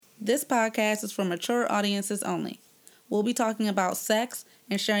This podcast is for mature audiences only. We'll be talking about sex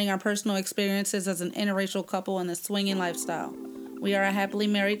and sharing our personal experiences as an interracial couple in the swinging lifestyle. We are a happily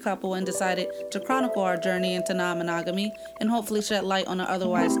married couple and decided to chronicle our journey into non-monogamy and hopefully shed light on an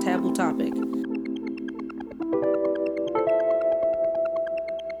otherwise taboo topic.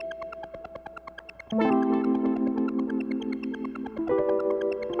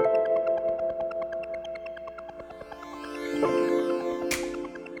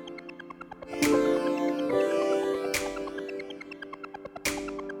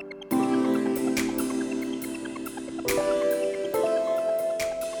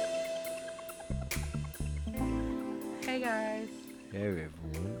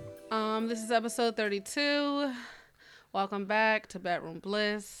 This is episode 32. Welcome back to Bedroom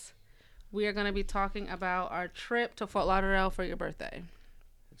Bliss. We are going to be talking about our trip to Fort Lauderdale for your birthday.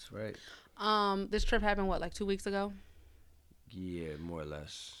 That's right. This trip happened, what, 2 weeks ago? Yeah, more or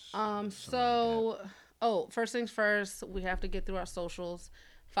less. First things first, we have to get through our socials.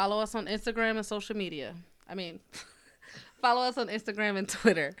 Follow us on Instagram and social media. Follow us on Instagram and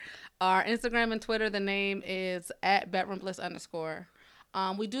Twitter. Our Instagram and Twitter, the name is @bedroombliss_.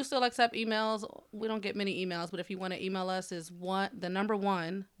 We do still accept emails. We don't get many emails, but if you want to email us, is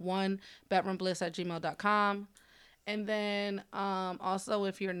bedroombliss@gmail.com. And then also,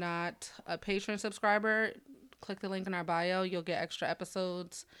 if you're not a Patreon subscriber, click the link in our bio. You'll get extra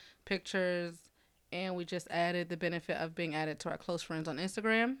episodes, pictures, and we just added the benefit of being added to our close friends on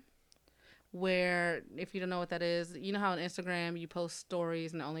Instagram, where, if you don't know what that is, you know how on Instagram you post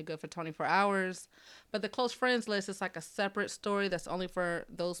stories and they're only good for 24 hours. But the close friends list is like a separate story that's only for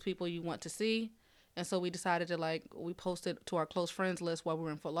those people you want to see. And so we decided to we posted to our close friends list while we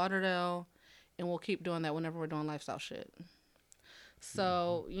were in Fort Lauderdale. And we'll keep doing that whenever we're doing lifestyle shit.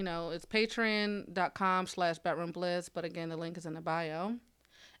 So, it's patreon.com/bedroombliss. But again, the link is in the bio.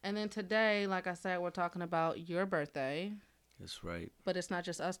 And then today, like I said, we're talking about your birthday. That's right. But it's not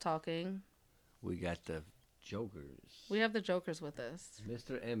just us talking. We got the Jokers. We have the Jokers with us.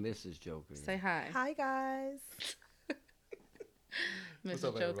 Mr. and Mrs. Joker. Say hi. Hi, guys.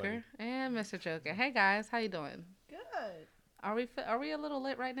 Mr. Joker and Mr. Joker. Hey, guys. How you doing? Good. Are we a little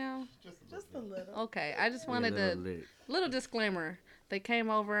lit right now? Just a little. Okay. I just wanted little disclaimer. They came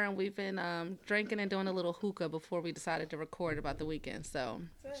over and we've been drinking and doing a little hookah before we decided to record about the weekend. So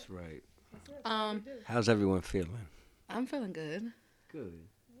that's right. How's everyone feeling? I'm feeling good. Good.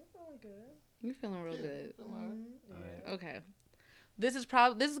 You're feeling real good. Mm-hmm. Okay. This is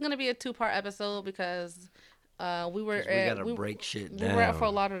going to be a 2-part episode because we gotta break shit down. We were at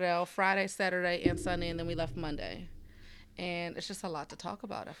Fort Lauderdale Friday, Saturday, and Sunday, and then we left Monday. And it's just a lot to talk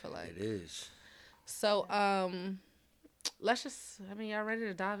about, I feel like. It is. So, let's just, y'all ready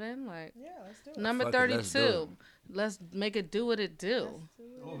to dive in? Yeah, let's do it. Number 32. Let's make it do what it do.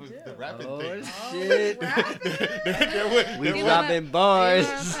 The rapping thing. Shit. We dropping bars. You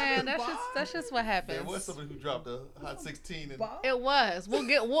know what I'm saying? That's just what happens. There was somebody who dropped a hot 16. It was. We'll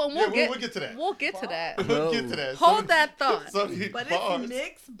get to that. We'll get to that. Hold that thought. But it's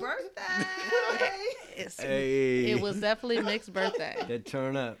Nick's birthday. It was definitely Nick's birthday. That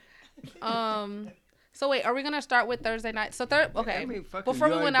turn up. So wait, are we gonna start with Thursday night? So okay. Before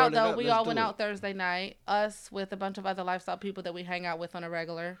we went out though, we all went out Thursday night. Us with a bunch of other lifestyle people that we hang out with on a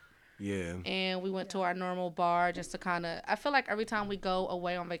regular. Yeah. And we went to our normal bar just to kind of. I feel like every time we go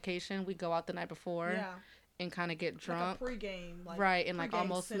away on vacation, we go out the night before. Yeah. And kind of get drunk. Like a pregame. Right, and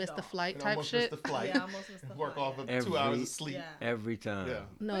almost miss the flight type shit. Almost missed the flight. Yeah, almost missed the Work flight. off of 2 hours of sleep. Yeah. Every time. Yeah.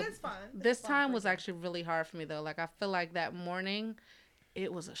 No, but it's fun. This time was actually really hard for me though. I feel like that morning,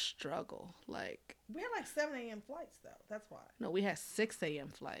 it was a struggle. We had 7 a.m. flights though. That's why. No, we had 6 a.m.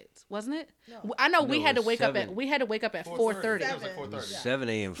 flights, wasn't it? No. I know No, we had to wake 7. up at 4:30. It was 4:30. 7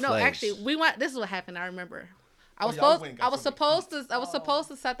 a.m. flights. No, actually, we went. This is what happened. I remember. I was supposed to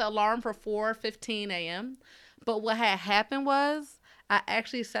set the alarm for 4:15 a.m. But what had happened was I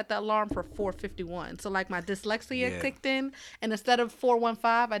actually set the alarm for 4:51. So my dyslexia kicked in, and instead of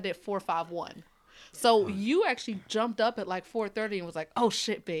 4:15, I did 4:51. So you actually jumped up at 4:30 and was like, "Oh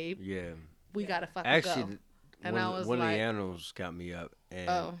shit, babe, Yeah. we gotta fucking Actually, go." And one, I was one like, of the animals got me up,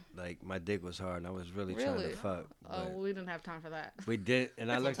 and my dick was hard, and I was really trying to fuck. Oh, we didn't have time for that. We did,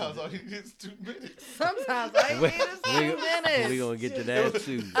 and I looked. Sometimes all you need is 2 minutes. Sometimes all you need is 2 minutes. We gonna get to that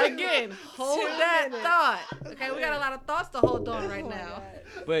too. Again, hold that thought. Okay, we got a lot of thoughts to hold on right now.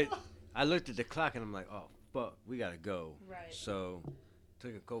 But I looked at the clock and I'm like, oh fuck, we gotta go. Right. So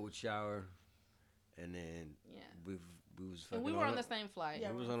took a cold shower, and then we We was And fucking we were on a- the same flight.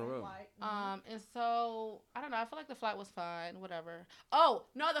 we was on the road. And so I don't know. I feel like the flight was fine. Whatever. Oh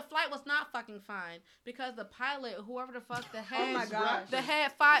no, the flight was not fucking fine because the pilot, whoever the fuck the head, Oh my gosh. the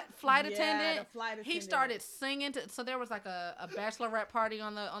head flight Yeah, attendant, the flight he attendant. started singing. So there was like a bachelorette party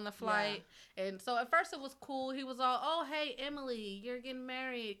on the flight, and so at first it was cool. He was all, "Oh hey Emily, you're getting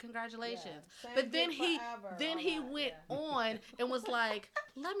married. Congratulations." Same But then dick he forever, all went that, on and was like,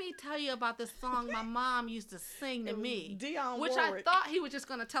 "Let me tell you about this song my mom used to sing to me." Dionne Which Warwick. I thought he was just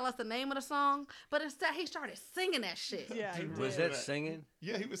gonna tell us the name of the song, but instead he started singing that shit. Yeah, he Was did. that singing?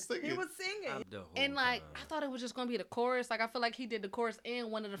 Yeah, he was singing. He was singing. The whole And like time. I thought it was just gonna be the chorus. Like I feel like he did the chorus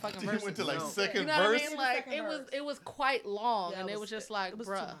and one of the fucking He verses. went to like No. second You know verse. what I mean? Like Second it was verse. it was quite long, Yeah, and it was just like, it was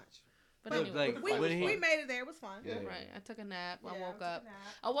bruh. too much. But Look, anyway, like, We, when he- we made it there. It was fun. Yeah. right. I took a nap. I Yeah, woke took a up. nap.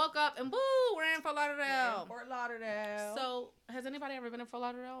 I woke up and woo, we're in Fort Lauderdale. Fort Lauderdale. So has anybody ever been in Fort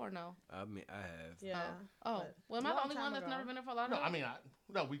Lauderdale or no? I mean, I have. yeah. Oh, but well, am I the long only time one that's ago. never been in Fort No, Lauderdale? I mean,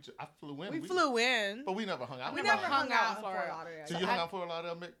 I flew in. We flew in. but we never hung out. We never never hung hung out out in in Florida. Fort Lauderdale. So you hung out for a lot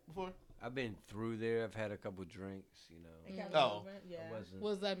of Mick before? I've been through there. I've had a couple drinks. It got Oh. movement, yeah. I wasn't. What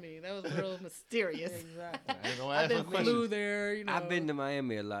does that mean? That was real mysterious. Exactly. I ain't gonna I've ask been no questions. flew there, you know. I've been to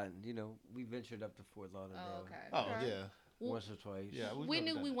Miami a lot. You know, we ventured up to Fort Lauderdale Oh, okay. Oh Okay. yeah, once or twice. yeah. We never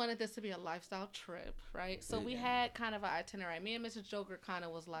knew done we that. wanted this to be a lifestyle trip, right? So we Yeah. had kind of an itinerary. Me and Mrs. Joker kind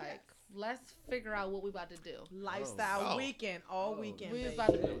of was like, let's figure out what we about to do. Lifestyle Oh. weekend, all Oh. weekend. We was baby.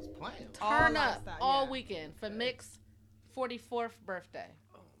 about to It was planned. All turn up lifestyle, all yeah. weekend for Mick's 44th birthday.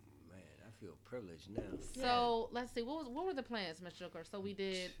 Oh man, I feel privileged now. So let's see, what were the plans, Mr. Joker? So we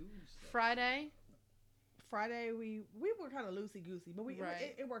did Tuesday. Friday. Friday we were kind of loosey goosey, but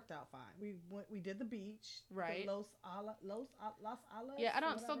Right. it worked out fine. We did the beach, Right. The Los Alas. Yeah, I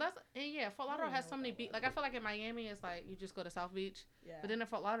don't. So whatever. that's and yeah. Fort I don't Lauderdale has know so what many that beach. was. Like I feel like in Miami, it's like you just go to South Beach. Yeah. But then in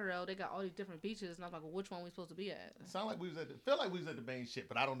Fort Lauderdale, they got all these different beaches, and I'm like, well, which one we supposed to be at? Sound like we was at the. Feel like we was at the main shit,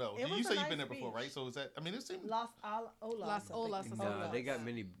 but I don't know. It was You a say you've been nice there before, beach. right? So is that? I mean, it seemed. Las Olas. Las Olas. Nah, they got Olas.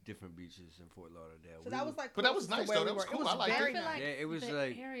 many different beaches in Fort Lauderdale. So We that were- was like, But that was closest nice, to where though. we That was were. cool. It was I liked it. very I feel nice. like Yeah, it was the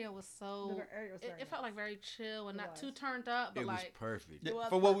like- area was so. The area was very It felt like nice. very chill and It not was. too turned up, but it was like perfect. Yeah, It was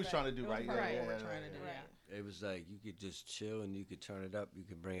for what we was perfect. trying to do, It was right? perfect Yeah, what we're yeah, trying to do. right. Yeah. It was like you could just chill and you could turn it up. You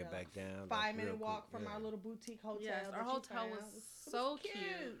could bring it Yeah. back down. 5-minute real walk quick, from yeah. our little boutique hotel. Yes, our that you hotel found. was It so cute.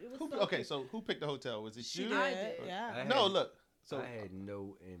 It was Who, so okay, cute. so who picked the hotel? Was it She you? did. I did. Yeah. I No, had- look. So, I had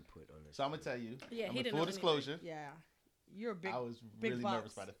no input on this. so I'm gonna tell you. Yeah, I'm he in didn't full know disclosure. Yeah. You're a big. I was big really bucks.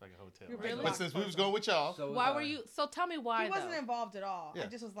 nervous by the fucking hotel. You're a right? big But bucks since we was person. going with y'all, So, Why were you? So tell me why. He wasn't though. involved at all. Yeah. I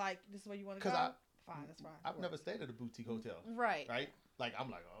just was like, "This is where you want to go." 'Cause Fine, that's fine. I've never stayed at a boutique hotel, Right. right? Like I'm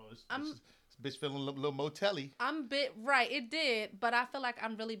like, oh, I'm- this bitch feeling a little motel-y. I'm bit right. It did, but I feel like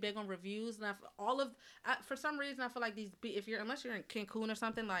I'm really big on reviews, and for some reason I feel like unless you're in Cancun or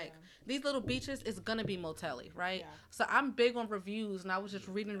something like these little beaches is gonna be motelly, right? Yeah. So I'm big on reviews, and I was just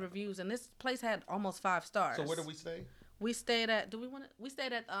reading reviews, and this place had almost 5 stars. So where did we stay? We stayed at. We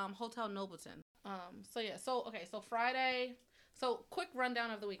stayed at Hotel Nobleton. So yeah. So okay. So Friday. So quick rundown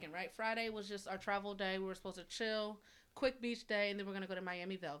of the weekend, right? Friday was just our travel day. We were supposed to chill, quick beach day, and then we're gonna go to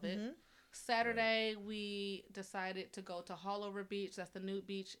Miami Velvet. Mm-hmm. Saturday we decided to go to Haulover Beach. That's the nude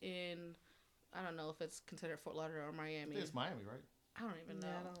beach in. I don't know if it's considered Fort Lauderdale or I Miami. think it's Miami, right? I don't even know.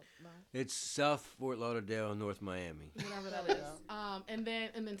 Yeah, I don't know. It's South Fort Lauderdale, North Miami. Whatever that There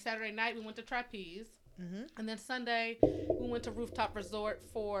is. And then Saturday night we went to Trapeze. Mm-hmm. And then Sunday, we went to Rooftop Resort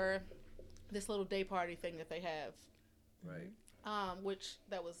for this little day party thing that they have. Right. Which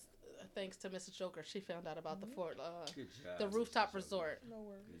that was thanks to Mrs. Joker. She found out about Mm-hmm. Good job. the Rooftop Mrs. Resort. No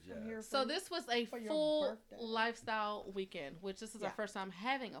worries. Good I'm job. here for So you. this was a For your full birthday. lifestyle weekend, which this is our Yeah. first time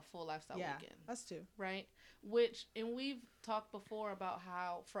having a full lifestyle Yeah, weekend, us too. right? And we've talked before about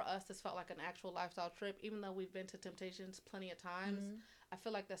how for us this felt like an actual lifestyle trip, even though we've been to Temptations plenty of times. Mm-hmm. I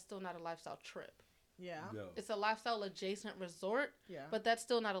feel like that's still not a lifestyle trip. Yeah. No. It's a lifestyle adjacent resort, Yeah. but that's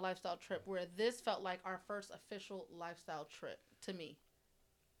still not a lifestyle trip. Where this felt like our first official lifestyle trip to me.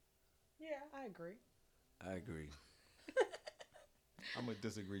 Yeah, I agree. I agree. I'm gonna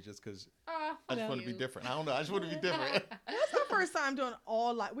disagree just because Ah, I just fuck want to be you. different. I don't know. I just want to be different. That's our first time doing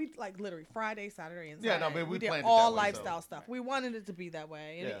all literally Friday, Saturday, and Yeah, Sunday. no, but we did planned it all that way, lifestyle so- stuff. We wanted it to be that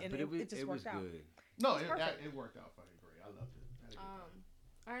way, and, Yeah. and But it just it was worked out. good. No, perfect. it worked out fucking great. I loved it. I had a good time.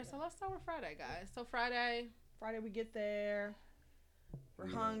 All right, so let's start with Friday, guys. So Friday, Friday we get there, we're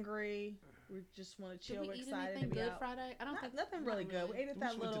Yeah. hungry. We just want to did chill. we We're eat excited anything to be good out. Friday? I don't think Nothing really not good. We ate at We that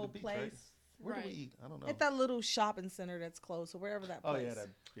just went to little the beach, place. right? Where did Right. we eat? I don't know. At that little shopping center that's closed, so wherever that Oh place. yeah,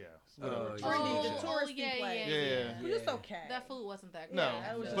 yeah. Trendy, the Oh, touristy yeah, place. yeah, Yeah. It was just okay. That food wasn't that good. No,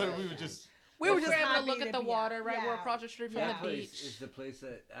 Yeah, it was but just we okay. were just We were We just were able to happy look at the be water, out. right? We're Yeah. across the street from Yeah. the That place beach. is the place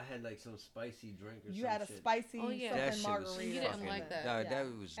that I had like some spicy drink or You some had a shit. spicy Oh, yeah. That something shit was margarita. You or didn't fucking- like that. Nah, Yeah. that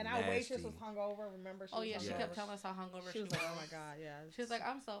was And nasty. our waitress was hungover. Remember? She Oh was yeah, she Yes. kept telling us how hungover She was like, "Oh my god, yeah." She was like,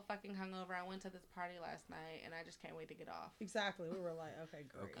 "I'm so fucking hungover. I went to this party last night, and I just can't wait to get off." Exactly. We were like, "Okay,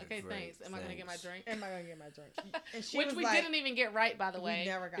 great." Okay, Great, thanks. Am I gonna get my thanks. drink? Am I gonna get my drink? And she Which was we like, didn't even get right, by the We way,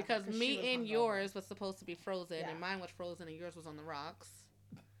 never got because that 'cause she me was and hungover. yours was supposed to be frozen, Yeah. and mine was frozen, and yours was on the rocks.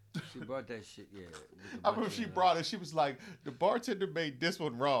 She brought that shit, yeah. I remember she brought it. She was like, the bartender made this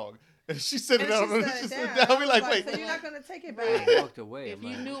one wrong. And she said And it she out. set it down. We I was like, like, wait. so you're not gonna take it Right. back? I walked away. If I'm you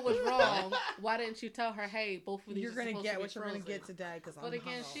like, knew it was wrong, why didn't you tell her, "Hey, both of these You're are gonna supposed get to be what you're gonna frozen?" get today because I'm But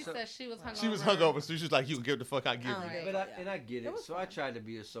again, she hungover. said she was hungover. She was hungover, so she was like, you can get the fuck out, give Oh, me. right. But I get It it. was So I fun. tried to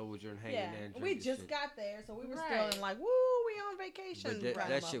be a soldier and hang in there and drink we and just shit. got there, so we were Right. still in like, woo, we on vacation. But that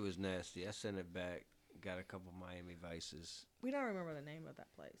wrap shit up. was nasty. I sent it back. Got a couple Miami Vices. We don't remember the name of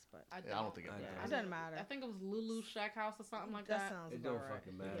that place, but I Yeah, I don't think it I matters. it doesn't matter. I think it was Lulu Shack House or something like that that. sounds It about don't right.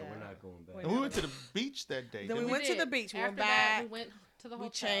 fucking matter. Yeah. We're not going back. And we went to the beach that day. Then didn't we went to the did. beach. We After went that, back. we went to the We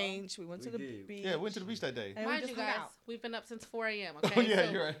hotel. changed. We went to We the did. beach. Yeah, we went to the beach that day. And we Mind just you hung guys, out. we've been up since 4 a.m. Okay, yeah,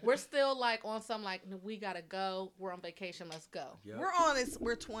 so you're right. we're still like on some like we gotta go. We're on vacation. Let's go. Yep. We're on this.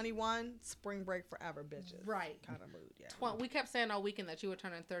 We're 21. Spring break forever, bitches. Right. Kind of mood. Yeah. We kept saying all weekend that you were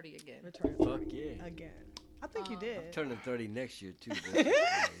turning 30 again. Return Fuck yeah. again. I think you did. Turning 30 next year, too. bitch.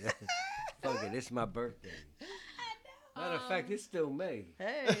 Fuck it. It's my birthday. Matter of fact, it's still May.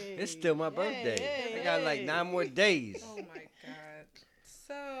 Hey. It's still my birthday. hey, I got like 9 more days. Oh my god.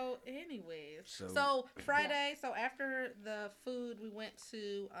 So, anyways, So- so Friday. So after the food, we went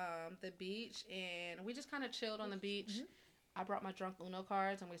to the beach and we just kind of chilled on the beach. I brought my drunk Uno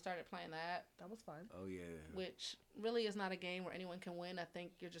cards and we started playing that, That was fun. Oh, yeah. which really is not a game where anyone can win. I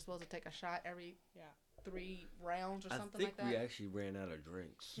think you're just supposed to take a shot every 3 rounds or I something think like that. we actually ran out of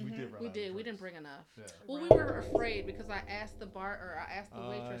drinks. We did. run We out of did. We drinks. didn't bring enough. Yeah. Well, we were afraid because I asked the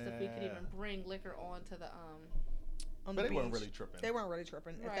waitress if we could yeah. even bring liquor onto the On But the they weren't beach. really tripping. They weren't really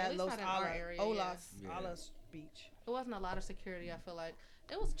tripping. Right, At at that least Los not in our Alas, area, Olas, yeah. Alas Beach. It wasn't a lot of security. I feel like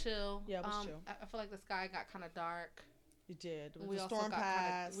it was chill. Yeah, it was chill. I feel like the sky got kind of dark. You did. With We the also storm got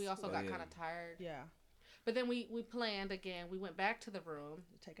pass. we also Oh, got yeah. kind of tired. yeah. But then we planned again. We went back to the room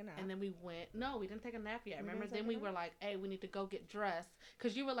Take a nap. and then we went. No, we didn't take a nap yet. We Remember? didn't Then take we a were nap? like, "Hey, we need to go get dressed,"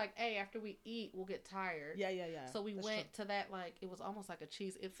 because you were like, "Hey, after we eat, we'll get tired." yeah. So we That's went to that like it was almost like a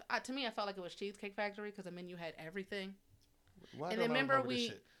cheese. To me, I felt like it was Cheesecake Factory because the menu had everything. Why And don't then I remember this we-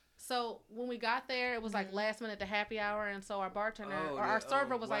 shit? So when we got there, it was like last minute to happy hour, and so our bartender Oh, or our yeah.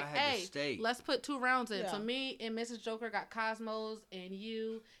 server Oh, was well, I like, had the "Hey, steak. let's put 2 rounds in." Yeah. So me and Mrs. Joker got Cosmos, and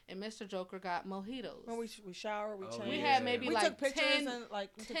you and Mr. Joker got mojitos. When we showered, we Oh, changed. We yeah. had maybe we like took pictures 10 and like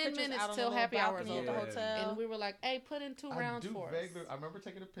we took 10 pictures minutes out on till the little happy hour's balcony at the over. hotel. and we were like, "Hey, put in 2 rounds I do for us." vaguely. I remember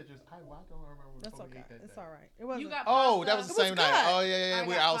taking the pictures. Why don't I remember? That's what we okay. ate that It's day? all right. It wasn't. You got Oh, that was the pasta. same was night. good. Oh yeah. I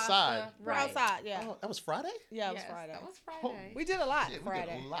We're got outside. pasta. We're Right. outside. Yeah. Oh, that was Friday. Yeah, it was Yes, Friday. That was Friday. We did a lot Shit, we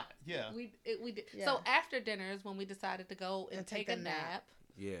Friday. did a lot. Yeah. We did. Yeah. So after dinners, when we decided to go and And take take a a nap, nap.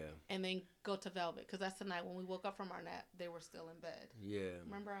 Yeah. and then go to Velvet, because that's the night when we woke up from our nap, they were still in bed. Yeah.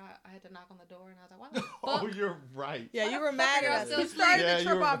 Remember, I had to knock on the door, and I was like, "Why the Oh, fuck?" you're right. Yeah, Why you the were fuck mad are y'all at us. still You started Yeah, to you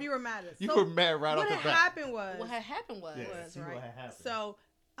trip were- off. You were mad at us. You So were mad right what off the had bat. happened was, What had happened was, Yeah. was see what right. had happened. So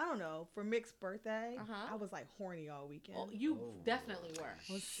I don't know. For Mick's birthday, Uh-huh. I was like horny all weekend. oh, you Oh. definitely were.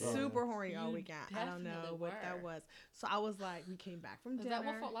 I was Shit. super horny all You weekend. I don't know definitely what that were. was. So I was like, we came back from Is dinner. that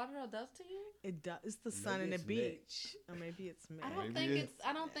what Fort Lauderdale does to you? It does. It's the sun Maybe and the it's Mick. beach, or maybe it's me. I don't Maybe think it's- it's.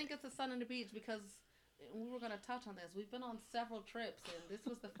 I don't think it's the sun and the beach because we were gonna touch on this. We've been on several trips, and this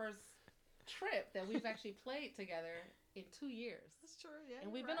was the first trip that we've actually played together in 2 years. That's true. Yeah.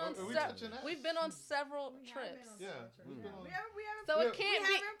 And we've you're been right. on Are we sev- touching that? we've been on several We have trips. been on Yeah, several trips. we've been on- We haven't. So We- it can't we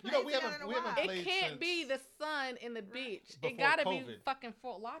be. haven't You know, we played haven't- together in a we haven't while. It played can't be since the sun and the beach. It before gotta be COVID. fucking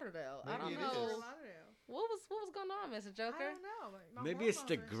Fort Lauderdale. I Maybe don't it know. is. Fort Lauderdale. What was going on, Mr. I Joker? don't know. My Maybe it's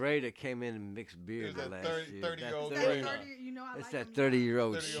the hormones are- gray that came in and mixed beers It was that last 30 year. 30-year-old That That Grey. 30 30, you know, I It's like that them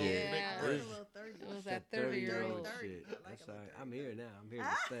 30-year-old 30-year-old shit. Yeah. young. I like Grey. a little 30. It was That that 30-year-old. 30-year-old I shit. like That's a all little right. I'm here now. I'm here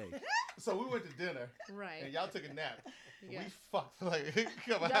to stay. So we went to dinner and Right. y'all took a nap. Yeah. We fucked like come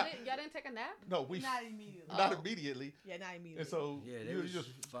Y'all out. didn't take a nap? No, we Not immediately. not Oh. immediately. Yeah, not immediately. And so Yeah, they you was just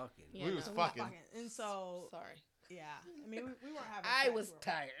fucking. Yeah, we no. was So we fucking. And so, Sorry. yeah. I mean, we weren't having I sex, was we were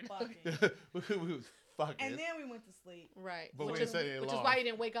tired. fucking. we was fucking. And then we went to sleep. Right. But we which didn't is, set any which is alarm. why you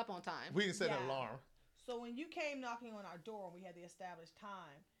didn't wake up on time. we didn't set an Yeah. alarm. So when you came knocking on our door and we had the established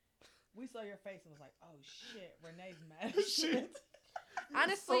time, we saw your face and was like, "Oh shit, Renee's mad as shit."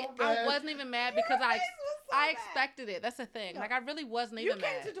 Honestly, so I mad. wasn't even mad because Your face was so I mad. expected it. That's the thing. No. Like I really wasn't You even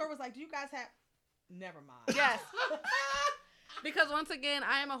came mad. to the door was like, "Do you guys have?" Never mind. Yes. Because once again,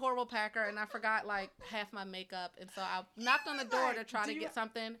 I am a horrible packer, and I forgot like half my makeup, and so I knocked on the door to try to get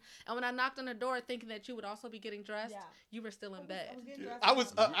something. And when I knocked on the door, thinking that you would also be getting dressed, you were still in bed. I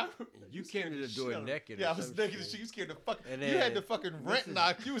was You came to the door naked. Yeah, or I was some naked. shit. And you scared the fuck. And You had then- the fucking rent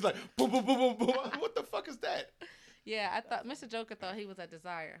knock. You was like, boom, boom, boom, boom, boom. What the fuck is that? Yeah, I thought Mr. Joker thought he was at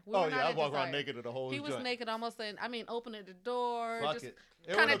Desire. We Oh were yeah, not I at walked around Desire. naked at the whole He was joint. naked almost opening the door, Fuck just it.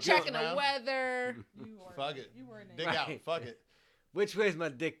 There kind of wasn't no checking the guilt around. weather. Fuck it. You were Dig naked. out. Fuck it. Which way is my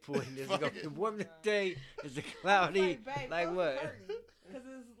dick pointing? Is it Fuck going it. to warm today? Is it cloudy? Like what? Because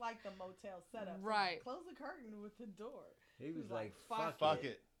it's like the motel setup. So Right. Close the curtain with the door. He was like, fuck fuck Fuck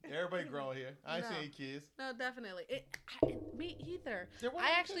it. Everybody grown here. I ain't No. seen kids. No, definitely. Me either. There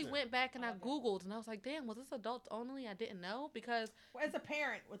wasn't I actually kids. went back and I Okay. Googled and I was like, damn, was this adults only? I didn't know because Well, as a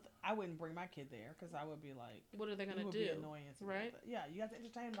parent, I wouldn't bring my kid there because I would be like, what are they it gonna would do? be annoying. To me. right? But yeah, you have to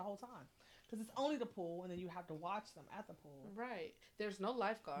entertain them the whole time because it's only the pool, and then you have to watch them at the pool. Right. There's no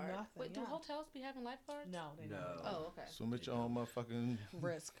lifeguard. Nothing, Wait, do yeah. hotels be having lifeguards? No, they No. don't. Oh, okay. Swim at your own motherfucking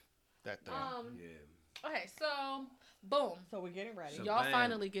Risk. that thing. Yeah. Okay, so boom. So we're getting ready. So Y'all bam.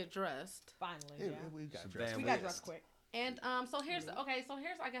 finally get dressed. Finally, Yeah, yeah. we got So dressed. bam, We we- got dressed quick. And so here's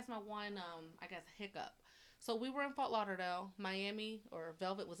I guess my one I guess hiccup. So we were in Fort Lauderdale, Miami, or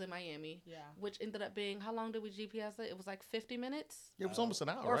Velvet was in Miami, Yeah. which ended up being how long did we GPS it? It was like 50 minutes It was almost an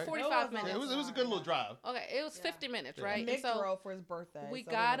hour, or right? 45 It was minutes. Yeah, it was a good little drive. Okay, it was Yeah. 50 minutes, Yeah. right? Mick And so drove for his birthday. we so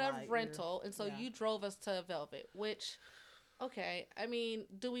got were a like, rental, and so yeah. you drove us to Velvet, which, okay, I mean,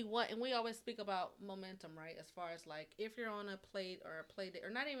 do we want, and we always speak about momentum, right? As far as like, if you're on a play date, or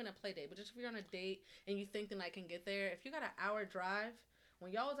not even a play date, but just if you're on a date and you think the night can get there, if you got an hour drive,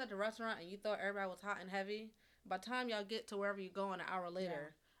 when y'all was at the restaurant and you thought everybody was hot and heavy, by the time y'all get to wherever you go an hour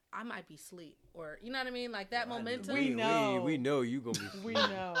later, I might be asleep, or you know what I mean, like that momentum. We know. We know you gonna be. We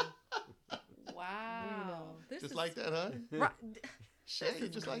know. Wow, We know. this Just is like that, huh? right, Shit, this is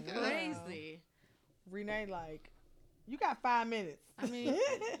just like that. crazy. Renee, like, you got 5 minutes. I mean,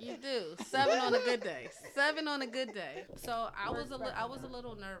 you do 7 on a good day. 7 on a good day. So I was a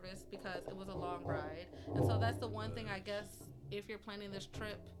little nervous because it was a long ride, and so that's the one thing I guess if you're planning this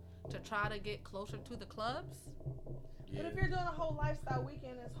trip to try to get closer to the clubs. But if you're doing a whole lifestyle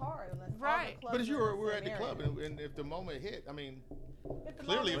weekend, it's hard unless all the Right. clubs But if you are in were same at the area. club, and if the moment hit, I mean, If the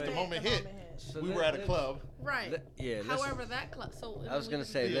clearly if the moment hit, So we let- were at a let's- club. Right. let's- However, that club. So I was gonna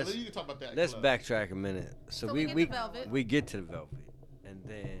say, Yeah, let's you can talk about that. let's club. backtrack a minute. So, So we we get to Velvet. we get to the Velvet, and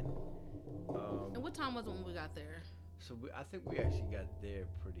then And what time was it when we got there? so I think we actually got there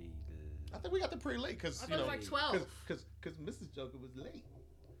pretty. I think we got there pretty late because I you thought it know was like 12. because Mrs. Joker was late.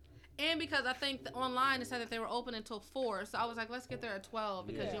 And because I think online it said that they were open until 4, so I was like, let's get there at 12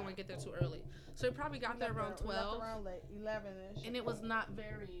 because you Yeah. don't want to get there too early. So we probably got there around 12, around late, 11ish. and it was not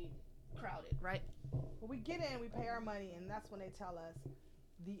very crowded, right? When we get in, we pay our money, and that's when they tell us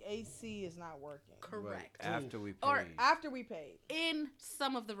the AC is not working. Correct. After we paid. Or After we paid. In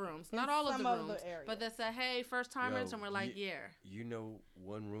some of the rooms, In not all of some the of the rooms, areas. but they said, "Hey, first timers," Yo, and we're like, you- "Yeah, You know,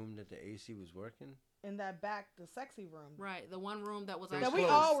 one room that the AC was working. In that back, the sexy room. right." The one room that was That That actually we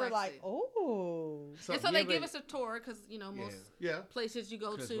closed. all were sexy. like, oh. So, and so yeah, they give but- us a tour because you know most yeah, places you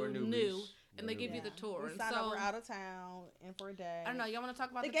go 'Cause to we're new, newbies. and they We're give you Yeah. the tour. We And signed up, so we're out of town, and for a day. I don't know. Y'all want to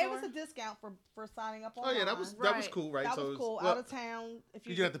talk about They the gave tour? us a discount for signing up on. Oh yeah, that was Right. cool, right? That so was it's- cool. well, Out of town, if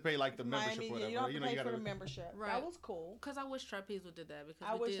you have to pay like the Miami, membership, or yeah, whatever. you don't have to you pay for gotta. the membership. Right. That was cool. Because I wish Trapeze would did that because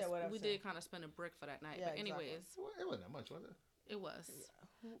I we wish did they would have we too. did kind of spend a brick for that night. Yeah, but exactly. anyways, It wasn't that much, was it? it was.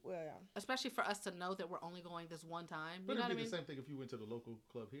 Well, yeah. Especially for us to know that we're only going this one time. But You know what it'd I be mean? the same thing if you went to the local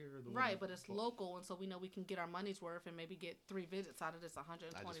club here. Or the Right, one- but it's local, and so we know we can get our money's worth and maybe get 3 visits out of this I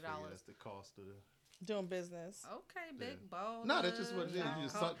just $120. figure that's the cost of the. Doing business. Okay, big ball. No, that's just what it is. You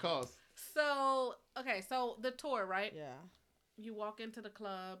just sunk costs. So, okay, so the tour, right? Yeah. You walk into the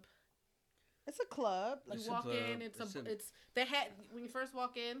club. It's a club. Like, It's You a walk club. in. They had when you first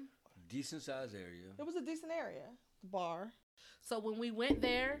walk in. Decent sized area. it was a decent area. The bar. So when we went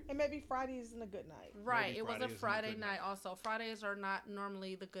there, And maybe Fridays and a good night. right, Maybe it was Friday a isn't a Friday good night. night. Also, Fridays are not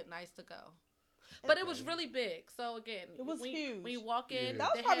normally the good nights to go. But it was really big. So again, It was huge. When you walk in, Yeah. That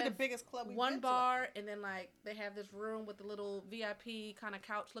was they probably the have biggest club we've one been bar, and then like they have this room with the little VIP kind of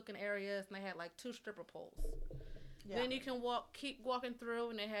couch looking areas, and they had like 2 stripper poles. to. Yeah. Then you can keep walking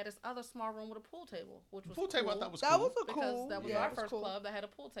through, and they had this other small room with a pool table, which was Pool table, I cool thought was that cool. was a because cool. that was yeah, our it was first cool. club that had a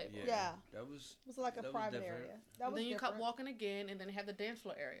pool table. Yeah. That was. It was like a that was private different. area. That was Then you different. kept walking again, and then they had the dance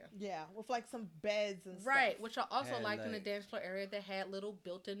floor area. Yeah, with like some beds and Right, stuff. which I also Had, liked in the like- dance floor area. They had little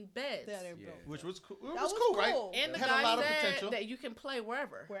built-in beds. That they Yeah. built. Which was cool. It That was was cool, right? cool. And the Had a lot guy of said potential. that you can play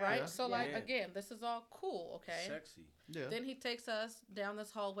wherever, Wherever. right? Yeah. So, like, Yeah. again, this is all cool, okay? Sexy. Yeah. Then he takes us down this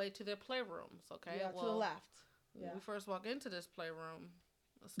hallway to their playrooms, okay? Yeah, to the left. When Yeah. we first walk into this playroom,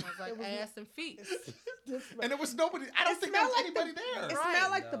 it smells like It was ass and feet. And there was nobody. I don't It think there was smelled like anybody there. It Right.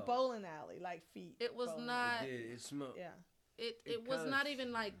 smelled like the No. bowling alley, like feet. It was bowling not- alley. It did. It smelled. Yeah. It It was kinda not s-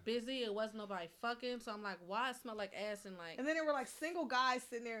 even like busy. It wasn't nobody fucking. So I'm like, why it smelled like ass and like And then there were like single guys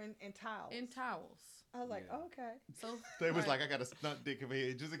sitting there in towels. in towels. I was like, Yeah. oh, okay. So They was right. like, I got a stunt dick over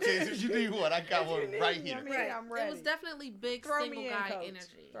here just in case if you need one. I got If you one need right me, here. I mean, Right. I'm It ready. was definitely big Throw single me in, guy coach.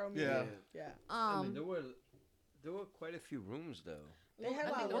 energy. Throw me Yeah. in. Yeah. I mean, there were quite a few rooms though. They had I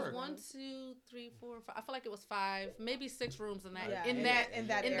a lot think of there was work. 1, 2, 3, 4, 5. I feel like it was 5, maybe 6 rooms in that Yeah, in in that that- in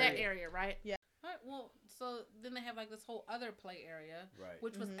that in that area. area, right? Yeah. All right. Well, so then they have like this whole other play area, Right.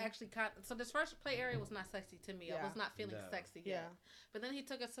 which was Mhm. actually kind. So this first play area was not sexy to me. I Yeah. was not feeling No. sexy Yeah. yet. But then he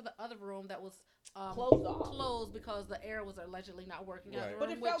took us to the other room that was Closed off. closed because the air was allegedly not working out of Right. the But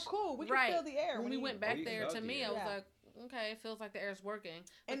room. it felt which- cool. We could right. feel the air. when we you- went back you there felt to the me, air. I was Yeah. like, okay, it feels like the air's working.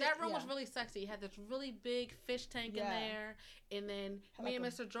 But And that it- room was yeah. really sexy. It had this really big fish tank Yeah. in there. And then Had me like and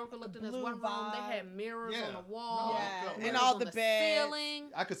a- Mr. Joker looked in this blue one room. They vibe. had mirrors Yeah. on the wall. No, Yeah. felt And right. all on the the beds.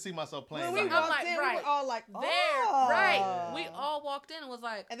 ceiling. I could see myself playing. When we like I'm walked like, in, we right. were all like, There, oh. right. We all walked in and was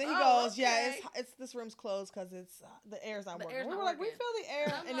like, And then he oh, goes, yeah, okay. it's this room's closed because it's the air's not The working. air's We not were like, we working. feel the air,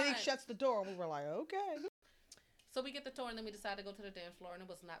 And I'm and then he like- shuts the door, and we were like, okay. So we get the tour and then we decided to go to the dance floor and it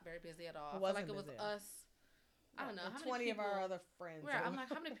was not very busy at all. I feel wasn't like it was busy. us. I don't know. And How 20 many of people, our other friends. Right, I'm like,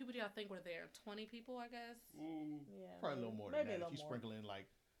 how many people do y'all think were there? 20 people, I guess. Yeah, Probably a little more maybe than a that. If you little more. sprinkle in like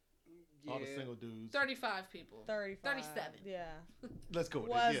all the single dudes. 35 people. 35. 37. Yeah. Let's go with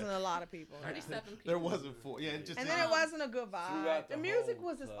Wasn't it. Yeah. a lot of people. 37 people. There wasn't four. Yeah, it just And then it Um, wasn't a good vibe. throughout The the music whole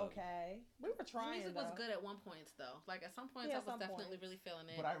was just club. okay. We were The trying. music was though. good at one point, though. Like at some points, Yeah, I was some definitely points. really feeling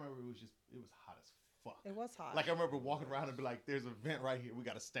it. But I remember it was hot as fuck. It was hot. Like I remember walking around and be like, "There's a vent right here. We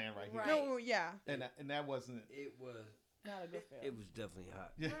got to stand right here." Right. no, yeah, And that wasn't. It was. not a good film. It was definitely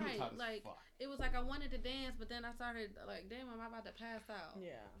hot. Yeah, it was Right, hot as like- fuck. It was like I wanted to dance, but then I started like, damn, am I about to pass out?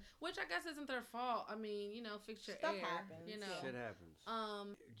 Yeah. Which I guess isn't their fault. I mean, you know, fix your Stuff air. happens, You know. yeah. Shit happens.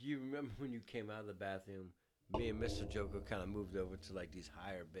 Um. Do you remember when you came out of the bathroom? Me and Mr. Joker kind of moved over to like these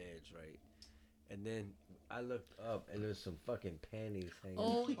higher beds, right? And then I looked up and there's some fucking panties hanging.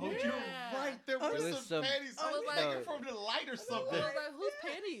 Oh, Oh, yeah. you're right. There Oh, was there was some some- panties I was hanging like- from the light or I was something. like, whose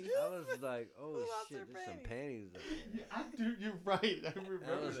panties? I was like, oh Who lost shit, their there's some panties? panties up there. Yeah, I do. You're right. I remember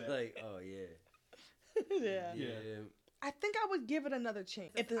I was that. like, oh yeah. yeah. Yeah. I think I would give it another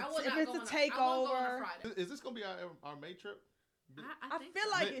chance. If it's, I will if not it's go a on I won't go on a takeover, Friday. Is this gonna be our May trip? I think feel so.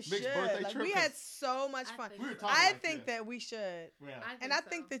 like Nick's it should. birthday Like trip we is- had so much I fun. think We were so. talking I like think that. that we should. Yeah. And I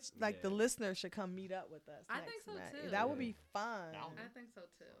think that like the Yeah. listeners should come meet up with us. I next think so, May. too. That would Yeah. be fun. Down. I think so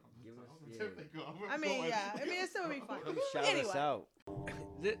too. Give us, I'm yeah. definitely going. I mean, yeah. I mean, it still would be fun. Come shout Anyway. us out.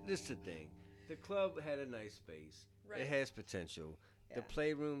 This is the thing. The club had a nice space. Right. It has potential. The Yeah.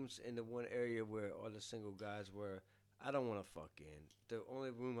 playrooms in the one area where all the single guys were, I don't want to fuck in. The only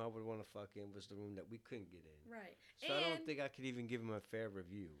room I would want to fuck in was the room that we couldn't get in. Right. So I don't And- think I could even give him a fair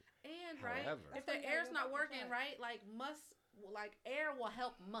review. And right, However- if That's why the you gotta air's go not back and working, try. right, like air will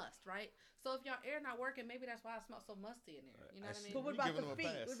help must, right? So if y'all air not working, maybe that's why it smells so musty in there. You know I what I see. mean? But what We about giving the them a feet?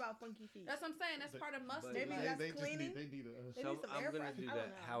 pass. What about funky feet? That's what I'm saying. That's But- part of musty. but Maybe like, that's they just cleaning. They need a. They So need some I'm air gonna freshener. do I that. don't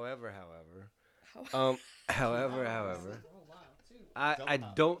know. However, Oh, I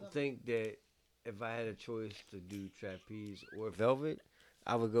don't think that if I had a choice to do trapeze or velvet,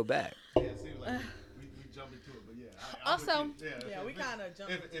 I would go back. Yeah, it seems like we jumped into it, but yeah. I would Also- get- Yeah, if we it- kind of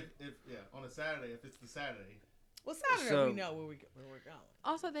jumped. If on a Saturday, if it's the Saturday. Well, Saturday So- we know where we're going.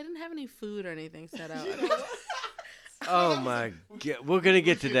 Also, they didn't have any food or anything set out. You know what? Oh my god, we're gonna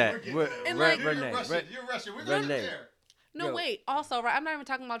get to that. We're We're, getting And there. like- You're Renee, Russian. You're Russian. We're going Renee. there. No, Yo. wait. Also, right, I'm not even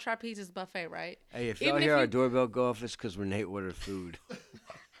talking about trapeze's buffet, right? Hey, if Even y'all if hear you- our doorbell go off, it's because Renee ordered food.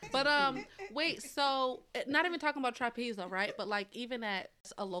 But wait. So not even talking about trapeze though, right? But like even at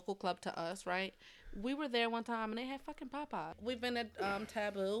a local club to us, right? We were there one time and they had fucking Popeye. We've been at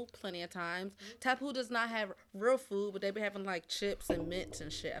Taboo plenty of times. Taboo does not have real food, but they be having like chips and mints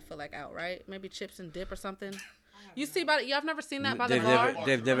and shit. I feel like out, right? Maybe chips and dip or something. You see by y'all have never seen that by the They've bar, never,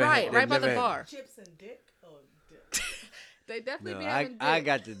 they've never, right? they've Right by the never- bar. Chips and dick. Oh, dick. They definitely No, be having. I dick.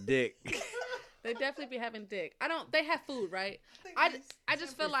 got the dick. They definitely be having dick. I don't. They have food, right? I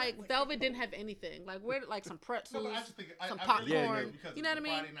just feel like Velvet didn't have anything. Like we're like some No, pretzels. but I just think some I really popcorn. think because You know it's what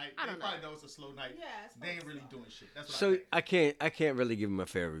I a mean? Friday night, I don't they probably know it's a slow night. Yeah, it's They ain't probably really slow. doing shit. That's what So I think. I can't really give him a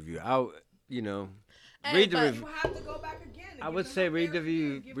fair review. I'll, Hey, read the but- review. You have to go back again. and I give would them say a read fair the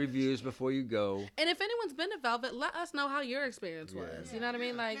review, give it a reviews chance. before you go. And if anyone's been to Velvet, let us know how your experience Yeah. was. You know what I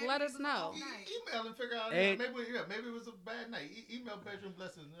mean? Like, Maybe let it us was a know. long night. Email and figure out. And- Maybe it was a bad night. Email bedroom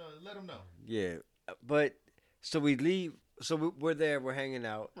blessings. Let them know. Yeah, but So we leave. So we're there. We're hanging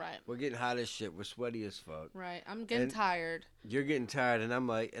out. Right. We're getting hot as shit. We're sweaty as fuck. Right. I'm getting And- tired. You're getting tired, and I'm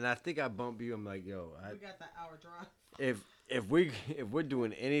like, and I think I bump you. I'm like, yo, We got that hour drive. if we're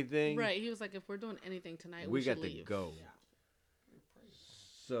doing anything, Right. He was like, if we're doing anything tonight, we we got should to leave. go. Yeah.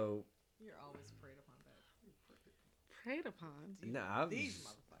 So You're always preyed upon, babe. Preyed upon. nah, These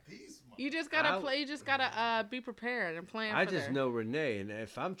motherfuckers. You just gotta I- play. You just gotta be prepared and plan. I for just their- know Renee, and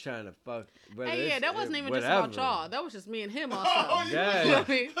if I'm trying to fuck, whether Hey, yeah, it's- that wasn't even just whatever. about y'all. That was just me and him also. Oh, Yeah. You know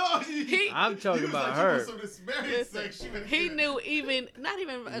what I mean? He- I'm talking about her. Listen, he knew even not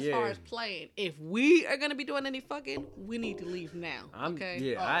even as far Yeah. as playing. If we are gonna be doing any fucking, we need to leave now. I'm okay.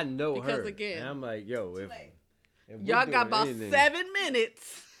 yeah, I know Because her. again- and I'm like, yo, if late. we're Y'all doing got about anything- 7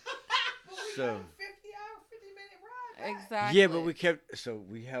 minutes. But we So- got a 50-minute ride. back. Exactly. Yeah, but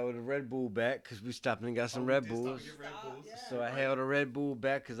we held a Red Bull back because we stopped and got some Red Bulls. Yeah. So I held a Red Bull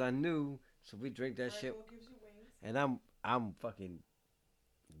back because I knew. So we drink that Red shit, Bull gives you wings. and I'm fucking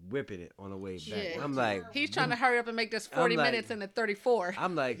whipping it on the way back. Yeah. I'm like, He's trying to hurry up and make this 40 like- minutes into 34.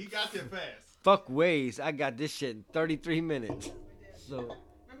 I'm like, He got there fast. fuck ways. I got this shit in 33 minutes. We did. So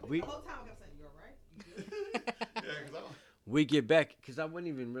Remember, we- the whole time I kept saying, "You all right? You good?" Yeah, because I'm. we get back because I wasn't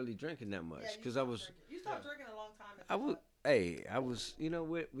even really drinking that Yeah, much you because I stopped was. drinking. You stopped drinking a long time. I was, hey, I was, you know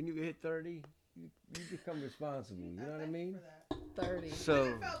what? When you hit 30, you become responsible. You know what I mean? 30. So I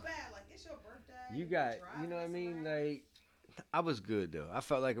felt bad. Like it's your birthday. you got, you know what I driving us mean? around. Like, I was good though. I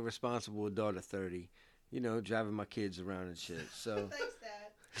felt like a responsible adult at 30. You know, driving my kids around and shit. So, Thanks,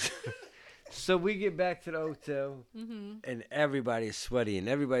 Dad. so we get back to the hotel Mm-hmm. and everybody's sweaty and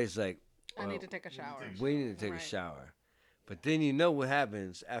everybody's like, I need "Well, to take a shower. we need to take Right. a shower." But then you know what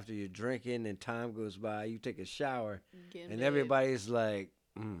happens after you're drinking and time goes by. You take a shower Get in and bed. everybody's like,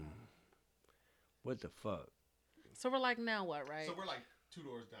 what the fuck? So we're like, now what, right? So we're like 2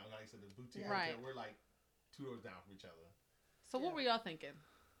 doors down. Like I said, the boutique Right. hotel, we're like 2 doors down from each other. So what were y'all thinking?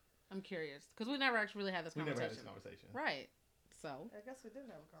 I'm curious because we never actually really had this We never conversation. had this conversation. Right. So I guess we did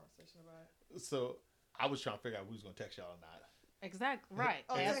have a conversation about it. So I was trying to figure out who was going to text y'all or not. exactly right.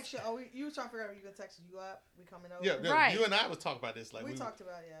 Oh, That's- text you. Oh, you was trying to figure out if you gonna text you up. We coming over. Yeah, Right. you and I was talking about this. Like we talked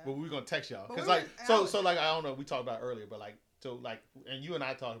about But we were going to text y'all. But Because we like, were- so like, I don't know, we talked about it earlier, but like, so like, and you and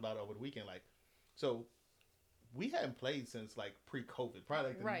I talked about it over the weekend. Like, so we hadn't played since like pre-COVID, probably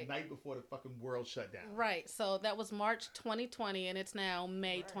like the Right. night before the fucking world shut down. Right. So that was March 2020, and it's now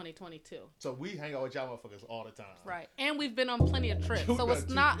May 2022. So we hang out with y'all motherfuckers all the time. Right. And we've been on plenty of trips, We've so done it's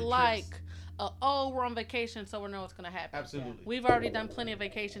two, not 3 like, trips. we're on vacation, so we know what's gonna happen. Absolutely. We've already done plenty of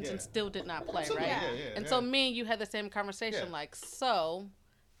vacations Yeah. and still did not play, Absolutely, right? yeah, yeah, And yeah. so me and you had the same conversation, Yeah. like, so,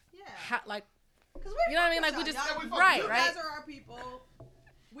 Yeah. like, Cause you know what I mean? Like, we y'all. just, Y'all- we fuck right, with You right. guys are our people.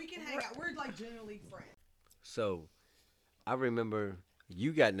 We can hang out. We're like genuinely friends. So I remember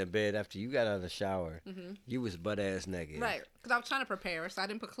you got in the bed after you got out of the shower. Mhm. You was butt ass naked. Right. Because I was trying to prepare, so I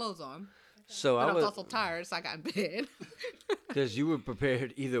didn't put clothes on. So But I I was was, also tired, so I got in bed. because you were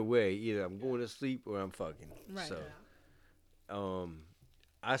prepared either way. Either I'm going to sleep or I'm fucking. Right. So,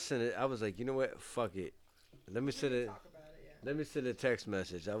 I sent it. I was like, you know what? Fuck it. Let me send it. Talk about it. Yeah. Let me send a text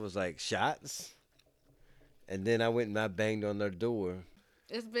message. I was like, shots. And then I went and I banged on their door.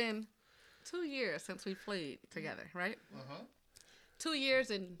 It's been 2 years since we played together, right? Uh-huh. 2 years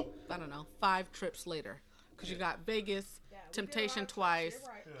and, I don't know, 5 trips later. Because you got Vegas, Yeah, we did a lot Temptation of trips. twice, You're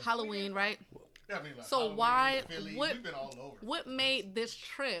right. We Halloween, did- right? Yeah, I mean, like So Halloween, why- Philly, what- we've been all over. What made this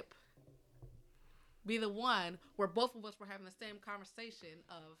trip be the one where both of us were having the same conversation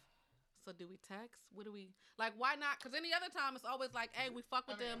of, so do we text? What do we, like, why not? Because any other time it's always like, hey, we fuck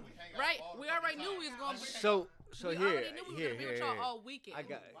with I mean, them, we hang out right? all the We fucking already knew time. we was going to So we here, already knew we were here, going to be here, with y'all here. all weekend. I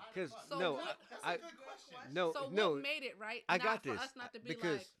got, because So no, what- That's I, a good question. no, So no, what made it, right? I not got for this, us not to be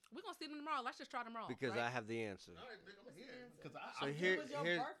because- like, we're going to see them tomorrow. Let's just try tomorrow. because right? I have the answer. All right, Vic, I'm here. Because So It here, was your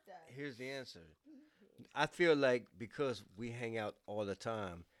here's, birthday. here's the answer. I feel like because we hang out all the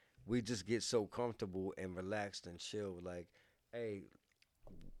time, we just get so comfortable and relaxed and chill. Like, hey,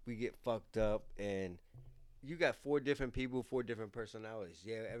 we get fucked up, and you got 4 different people, 4 different personalities.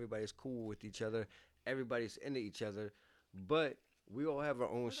 Yeah, everybody's cool with each other, everybody's into each other, but we all have our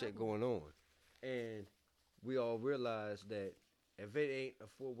own shit going on, and we all realize that if it ain't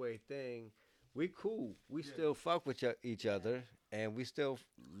a 4-way thing, we cool. We still fuck with each other, and we still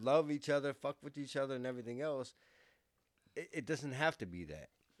love each other, fuck with each other, and everything else. It doesn't have to be that.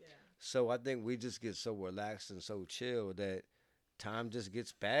 Yeah. So I think we just get so relaxed and so chill that time just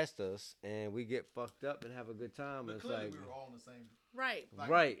gets past us, and we get fucked up and have a good time. But It's clearly like, we were all in the same. Right. Like,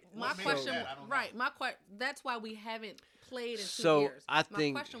 right. My what made question, that? I don't know. right? That's why we haven't played in 2 So, years. I My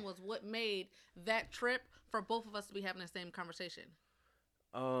think- question was, what made that trip for both of us to be having the same conversation?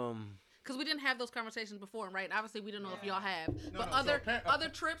 because we didn't have those conversations before, right? And obviously, we don't know if y'all have. No, But no, so other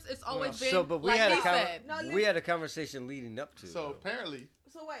trips, it's always been So, but we like had he said. No, we had a conversation leading up to. So it, apparently,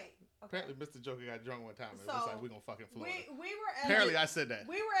 So wait. Okay. Mr. Joker got drunk one time and So, was like, "We're gonna fucking Florida." We were at Apparently, I said that.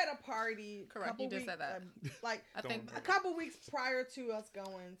 we were at a party. Correct, Couple you did weeks, say that. like I think a couple weeks prior to us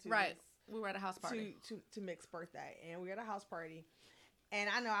going to right. We were at a house party. to Mick's birthday, and we were at a house party. And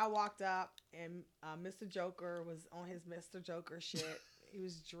I know I walked up, and Mr. Joker was on his Mr. Joker shit. He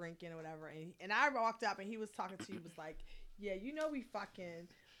was drinking or whatever, and I walked up, and he was talking to you. Was like, "Yeah, you know we fucking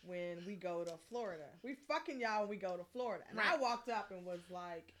when we go to Florida. We fucking y'all when we go to Florida." And I Right. walked up and was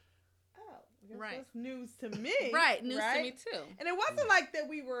like, "Oh, I guess Right. that's news to me." Right, news right? to me too. And it wasn't like that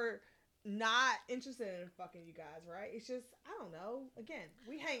we were not interested in fucking you guys, right? It's just, I don't know. Again,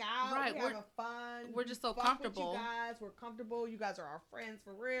 we hang out, Right, we're having fun. we're just so fuck comfortable. With you guys, we're comfortable. You guys are our friends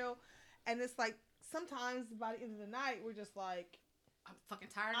for real. And it's like sometimes by the end of the night, we're just like, I'm fucking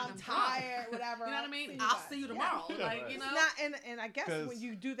tired. I'm and tired, drunk. whatever. You know what I mean? See you I'll guys. see you Yeah. tomorrow. Yeah. Like, you It's know. not, and I guess 'Cause- when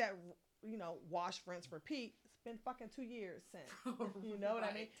you do that, you know, wash, rinse, repeat. It's been fucking 2 years since. You know what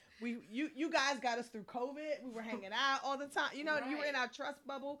I mean? You guys got us through COVID. We were hanging out all the time. You know, you were in our trust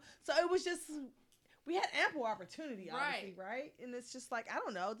bubble. So it was just, we had ample opportunity, obviously, right? And it's just like, I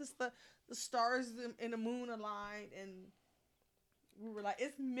don't know, this the stars and the moon aligned, and we were like,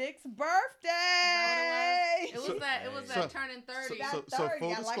 it's Mick's birthday. It was that. It was So- that turning 30. Got so 30. full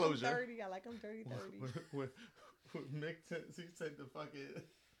I like 'em disclosure. 30. I like them dirty 30. When Mick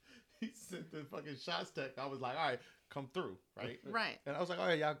he sent the fucking shots tech, I was like, "All right, come through," right? Right. And I was like, "All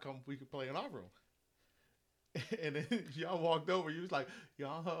right, y'all come. We can play in our room." And then y'all walked over. You was like,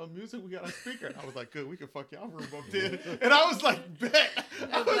 "Y'all have music? We got a speaker." I was like, "Good, we can fuck y'all room up there." And I was like, "Bet."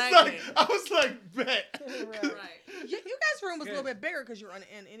 I was like, "Bet." Right. You guys' room was a little bit bigger because you're on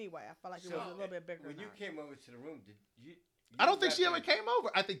the end anyway. I felt like it was a little bit bigger. when you now. came over to the room, did you? I don't think she ever came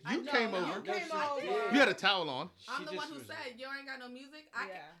over. I think you I know, came you over. came she over. did. You had a towel on. I'm She the one just who was- said you ain't got no music.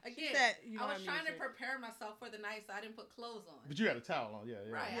 Yeah. She Again, said you I don't was have trying to music. prepare myself for the night, so I didn't put clothes on. But you had a towel on. Yeah,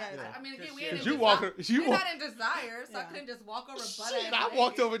 yeah. Right. Yeah. I mean, again, we Cause ain't you in walk. desire. You We're walk. not in desire, so I Yeah. couldn't just walk over butt Shit, ass I naked.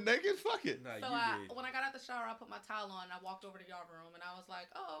 walked over naked. Fuck it. No, So you did. when I got out the shower, I put my towel on and I walked over to y'all room and I was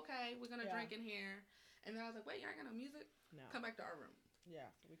like, "Oh, okay, we're gonna Yeah. drink in here." And then I was like, "Wait, you ain't got no music? No. Come back to our room." Yeah.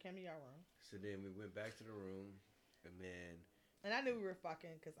 So we came to your room. So then we went back to the room, and then And I knew we were fucking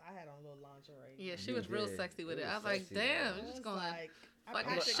because I had on a little lingerie. Yeah, she You was real did. sexy with It it. I was was like, sexy, "Damn, man. you're It just was going like,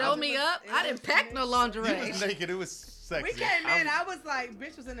 fucking I- show me up." I didn't pack no lingerie. You was naked. It was sexy. We came in. I was like,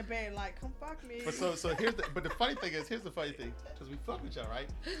 bitch was in the bed, like, come fuck me. But so here's the funny thing is here's the funny thing because we fucked with y'all, right?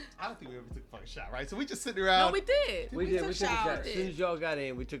 I don't think we ever took a fucking shot, right? So we just sitting around. No, we did. we we did. took We took a showers. shot. As soon as y'all got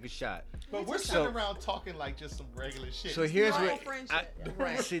in, we took a shot. But we're So- sitting around talking like just some regular shit. So here's Normal what friendship.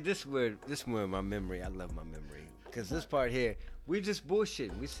 Right. See, this where my memory. I love my memory because this part here, we just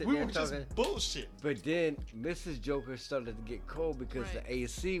bullshitting. We sitting we there were just talking. bullshit. But then Mrs. Joker started to get cold because Right. the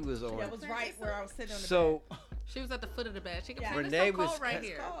AC was on. Yeah, it was right where I was sitting on the So She was at the foot of the bed. She could Yeah. yeah. It's Renee so cold was right cut-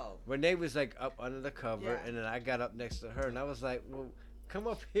 here. bed. Cold. Renee was like up under the cover, Yeah. and then I got up next to her, and I was like, "Well, come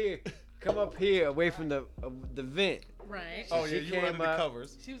up here, away from the vent." Right. Oh she yeah, you were came under the up-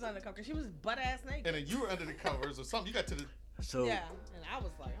 covers, She was under the cover. She was butt ass naked. and then you were under the covers or something. You got to the So Yeah, and I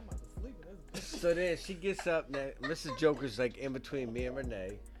was like, I'm about to sleep in this bitch. so then she gets up. Now Mrs. Joker's like in between me and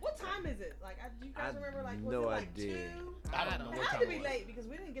Renee. What time is it? Like, do you guys I remember? Like, was no it like idea. 2? I don't know It what had time to be it was. late because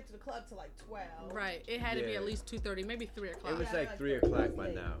we didn't get to the club till like 12. Right. It had to be Yeah. at least 2:30, maybe 3:00. It was Yeah, like like 3 o'clock by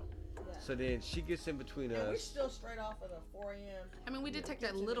late. now. Yeah. So then she gets in between And we us. still straight off of the 4 a.m. I mean, we did take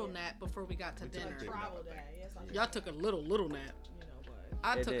that little nap before we got to We took a dinner. big nap. travel day. Yes, I Y'all took a little nap. You know, but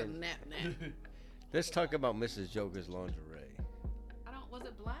I And took a then- nap. Let's talk about Mrs. Joker's lingerie. I don't. Was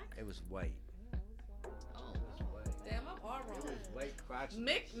it black? It was white. Oh, damn! I'm all wrong. White crotch.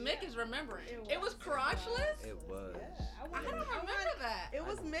 Mick is remembering. It It was was. crotchless. It was. yeah, I don't remember that. It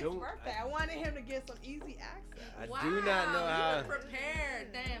was I Mick's don't- birthday. I wanted him to get some easy access. I Wow, do not know you how. were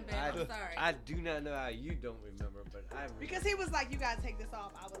prepared. Damn, babe. I'm sorry. I do not know how you don't remember, but I remember. Because he was like, you gotta take this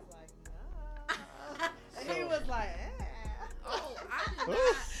off. I was like, nah. And he was like, eh. Oh, I did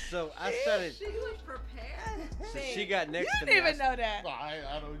not. So I started. She was prepared. So she got next You to didn't me. even know that. No,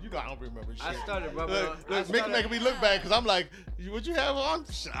 I don't. You know I don't remember shit. I started rubbing Look, on. look Mick making me look bad because I'm like, what you have on?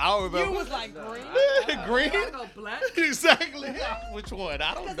 I don't remember. You was like No, green. I- Green? Y'all go black. Exactly. Which one?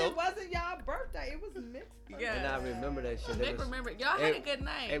 I don't Because know. it wasn't y'all birthday. It was Mick's birthday. Yeah. And I remember that shit. It Mick was, remembered. Y'all had a it- good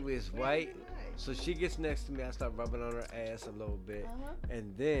night. it was We had a white. good night. So she gets next to me. I start rubbing on her ass a little bit, Uh-huh.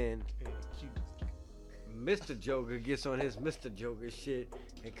 and then Mr. Joker gets on his Mr. Joker shit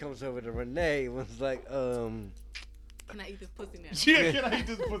and comes over to Renee and was like, Can I eat this pussy now? Yeah, can I eat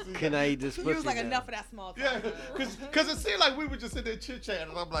this pussy? Can I eat this pussy? You was like, now? enough of that small talk. Yeah, because it seemed like we were just in there chit chatting,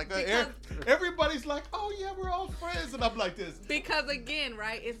 and I'm like, everybody's like, oh yeah, we're all friends, and I'm like this. Because again,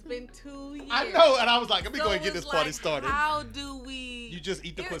 right? It's been 2 years. I know, and I was like, let me So go and get it's this party like, started. How do we? You just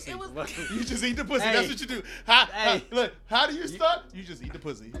eat the pussy. It was, You just eat the pussy. Hey. That's what you do. Look, how do you start? You just eat the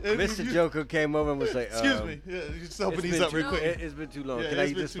pussy. Mr. Joker came over and was like, Excuse me. Yeah, you just open It's these been up real too- quick. It's been too long. Yeah, Can I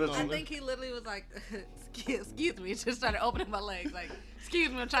it's eat been this too pussy? long. I think he literally was like, excuse me. Just started opening my legs. Like, excuse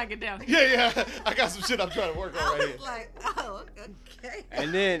me, I'm trying to get down. Yeah. I got some shit I'm trying to work on I right was here. like, oh, okay.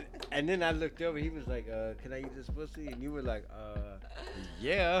 And then I looked over. He was like, "Can I eat this pussy?" And you were like,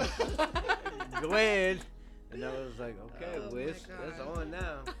 "Yeah, go ahead." And I was like, "Okay, Oh well, my it's God. on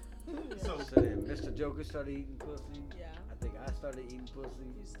now." So, So then Mr. Joker started eating pussy. Yeah. I think I started eating pussy.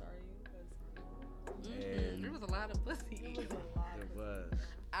 You started. And There was a lot of pussy. It was a lot. It was.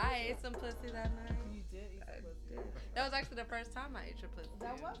 I ate some pussy that night. You did eat some pussy. That was actually the first time I ate your pussy.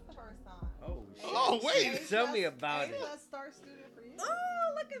 That was the first time. Oh shit! Oh, wait. Tell me about it. A star student for you.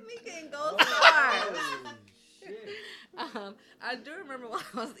 Oh, look at me getting gold Oh, stars. shit. I do remember when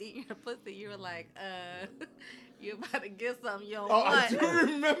I was eating your pussy, you were like, you about to get something you don't oh, I want. do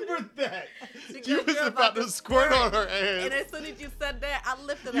remember that. Because She was you're about to squirt on her And ass. as soon as you said that, I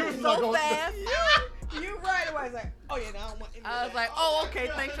lifted You up was so like, oh, fast. You right away was like, oh yeah, no, I don't want any of I was that. like, oh, okay,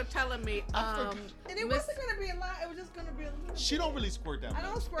 thanks for telling me. And it Miss- wasn't gonna be a lot. It was just gonna be a little. She don't really squirt that much. I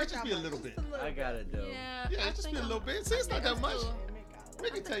don't squirt It just that be a much, little just bit. a little I got it though. Yeah, Yeah, I it just think be a little I'm- bit. See, it's I not think that I'm much. cool. It We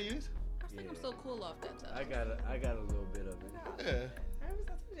can tell you. I think I'm so cool off that time. I got a little bit of it.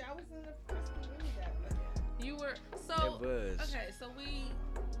 Yeah. I was in the first community that weekend. You were It so was. okay. So we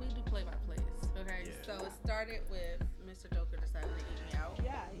do play by plays. Okay, Yeah. so it started with Mr. Joker deciding to eat me out.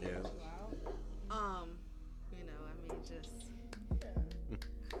 Yeah, he Yeah. was out. You know, I mean, just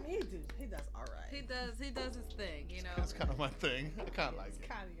I mean, he does all right. he does his thing. You know, That's kind of my thing. I kind of like It's it.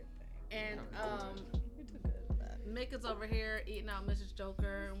 kind of your thing. and You do good at that. Mick is over here eating out Mrs.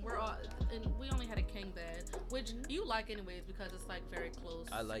 Joker, and we only had a king bed, which you like anyways because it's like very close.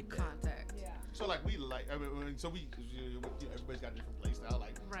 I like that. contact. Yeah. So like we like, I mean, so we everybody's got a different play style.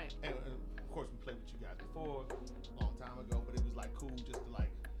 Like, Right. and of course we played with you guys before, a long time ago. But it was like cool just to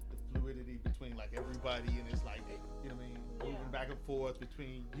like the fluidity between like everybody, and it's like, you know what I mean, moving back and forth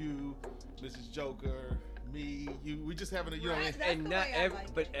between you, Mrs. Joker, me, you. We just having a, you know what I mean? Right. That's And the not way I every, like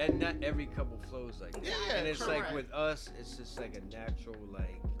it. but and not every couple flows like that. Yeah, and it's correct. like with us, it's just like a natural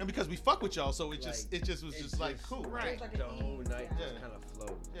like. And because we fuck with y'all, so it just Like, it just was it's just like just- cool. Right. Like The an whole ease, night yeah. just kind of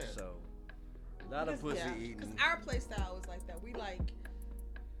flowed. Yeah. So, not a pussy eating. Because our play style was like that. We like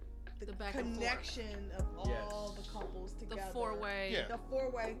The back and forth. connection of all Yes. the couples The together. 4-way. Yeah. The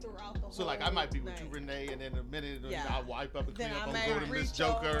 4-way throughout the whole. So like I might be with you, night. Renee, and then in a minute Yeah. I'll wipe up and clean Then up. I I'm may going to Miss reach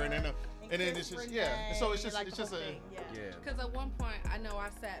Joker, over and then then kiss it's just yeah. So it's Renee, just like it's the just whole a thing, Yeah. Because at one point, I know I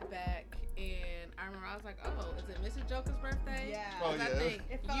sat back and I remember I was like, "Oh, is it Mrs. Joker's birthday?" Yeah. Oh, 'Cause yeah. I think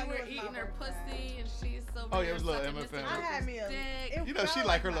It felt you like were it was my eating her birthday. pussy and she's so. Oh, yeah, it was a little MFM. I had me a. dick. It You know, she felt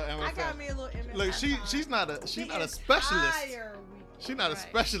like her my- little I got MFM. me a little MFM. Look, she's not a specialist. Entire week. She's not a Right.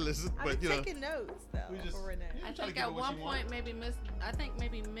 specialist, I'm but you know. taking notes though we just- for Renee. Yeah. I try to think give her at what one she point want.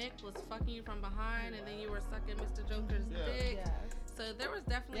 maybe Mick was fucking you from behind and then you were sucking Mr. Joker's Yeah. dick. Yes. So there was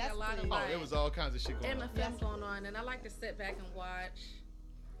definitely Yes, a lot of please. Oh, like there was all kinds of shit going on. MFM Yes. going on, and I like to sit back and watch.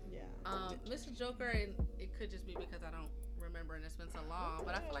 Yeah. Mr. Joker, and it could just be because I don't remember and it's been so long,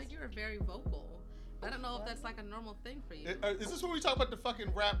 but I feel like you were very vocal. I don't know if that's like a normal thing for you. Is this where we talk about the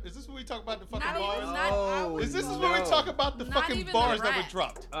fucking rap? Is this where we talk about the fucking Not bars? even- not- Oh, Is this no. where we talk about the Not fucking even the bars that were rap.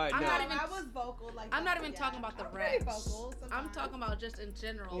 dropped? All right, I'm now. not even- I was vocal like. I'm that, not even yeah. talking about the I'm pretty rap. vocal I'm sometimes. talking about just in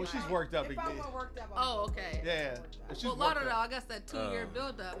general. Oh, she's like- worked up If I'm again. more worked up. I'm Oh, vocal. okay. Yeah. Worked up. She's Well, worked Lotto, up. I guess that 2-year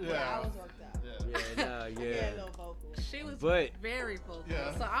build-up. Yeah. Yeah, I was worked up. Yeah. Yeah, nah, Yeah, yeah. a little vocal. She was But- very vocal.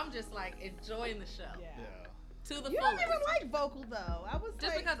 Yeah. So I'm just like enjoying the show Yeah. Yeah. to the You don't fullest. even like vocal though. I was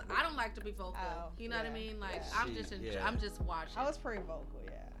Just like, because I don't like to be vocal. Oh, You know what I yeah, mean? Like yeah. I'm See, just yeah. I'm just watching. I was pretty vocal.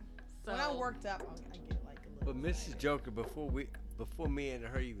 Yeah. so When I'm worked up, I get like a little. But Mrs. excited. Joker, before me and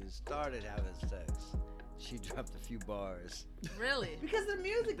her even started having sex, she dropped a few bars. Really? Because the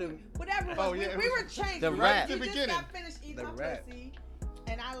music, The- whatever. Oh, we, yeah, it we was- were changing. the right? rap. You The just beginning. got finished eating The my rap. pussy,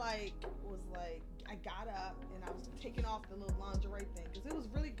 and I was like, I got up and I was taking off the little lingerie thing because it was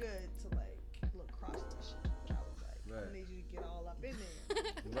really good to like look crotchless. But I was like, Right. I need you to get all up in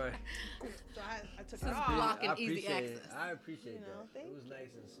there. Right. So I took This it is off. blocking I easy appreciate it. access. I appreciate You know, that. thank It was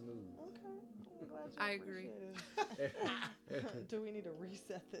nice and smooth. Okay. I'm glad you I agree. appreciate it. Do we need to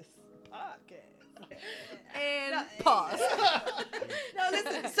reset this podcast? And No, pause. No,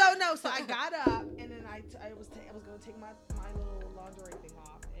 listen. So I got up and then I was gonna take my little lingerie thing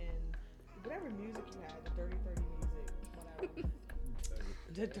off and whatever music you had, the Dirty 30 music.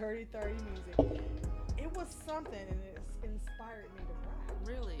 The Dirty 30 music. It was something, and it inspired me to rap.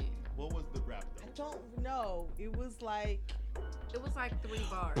 Really? What was the rap I don't know. It was like. It was like 3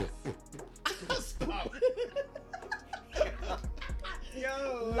 bars. though? Stop.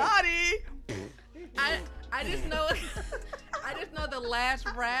 Yo. Lottie! I just know the last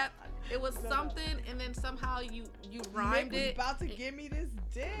rap. It was something, and then somehow you rhymed Mick was it. about to give me this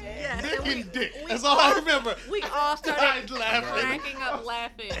dick. Yeah, Dick and we- and dick. we That's all I all- remember. We all started Died laughing. cracking up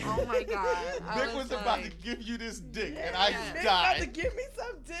laughing. Oh my god! Mick was about to give you this dick, and I Yeah. Mick about to died. give me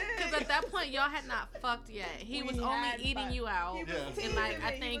some dick. Because at that point, y'all had not fucked yet. He We was only had eating fucked. you out, He was Yeah. and like teasing I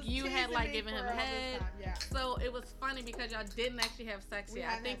me. He think was you had teasing like me giving him for all this head. time. Yeah. So it was funny because y'all didn't actually have sex We yet.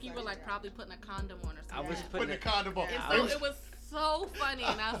 I hadn't think had you sex were like yet. probably putting a condom on or I something. was Yeah. putting Put the condom on. And I so was- it was so funny,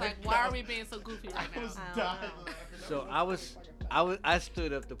 and I was like, "Why are we being so goofy right I now?" was I don't dying know. laughing. So I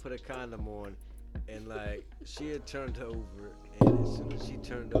stood up to put a condom on, and like she had turned over, and as soon as she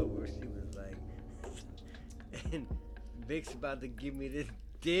turned over, she was like, and Vic's about to give me this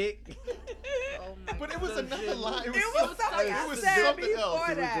dick. Oh my But it was Some another shit. line. It It was, was something it I was said something before else. It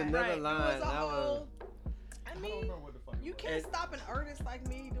was that. another Right. line. It was a I was- whole. I I don't mean, remember what the fuck it you was. can't And- stop an artist like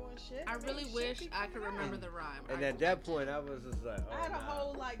me doing shit. I mean, really shit wish people I could rap. remember the rhyme. And at that point, I was just like, oh, I had a nah.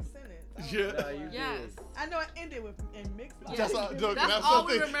 whole like sentence. I don't Yeah. know. Nah, you Yes. did. I know it ended with and mixed. Yeah. That's all, look, That's that's all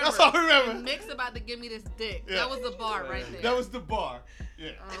we something- remember. That's all we remember. Mick's about to give me this dick. Yeah. That was the bar right there. That was the bar.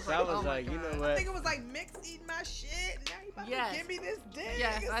 Yeah. I was So I was oh my like, you God. know I what? think it was like Mix eating my shit. Now he about Yes. to give me this dick.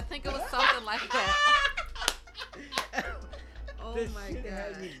 Yes, I think it was something like that. Oh This my shit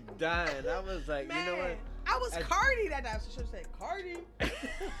had god. me dying. I was like, Man, you know what? I was At- Cardi that night. So should have said Cardi.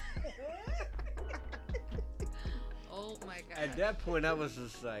 Oh my god. At that point, I was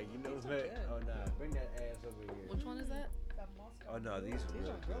just like, you know These are what? good. Oh nah, bring that ass over here. Which one is that? Oh no, these are These really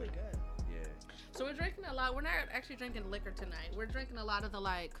are really good. Yeah. So we're drinking a lot. We're not actually drinking liquor tonight. We're drinking a lot of the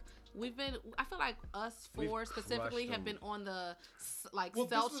like. I feel like us four We've specifically crushed have them. been on the like Well,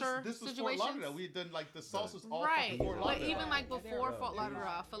 seltzer this was Fort situations. Lauderdale. We had done like the sauces all Right, fucking Fort but Lauderdale. even like Yeah, before they're Fort good. Lauderdale,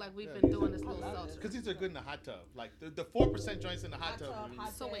 I feel like we've Yeah, been these doing are this little good. seltzer. Because these are good in the hot tub. Like the 4% joints in the hot Hot tub. tub,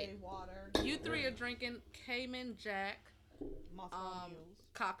 hot So day, wait. water, You three are drinking Cayman Jack Moscow mules.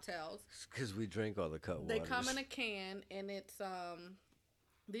 cocktails. Because we drink all the cut They waters. come in a can, and it's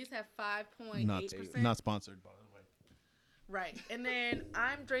these have 5.8%. Not sponsored, by the way. Right, and then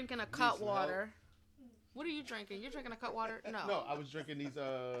I'm drinking a cut water. What are you drinking? You're drinking a cut water? No. No, I was drinking these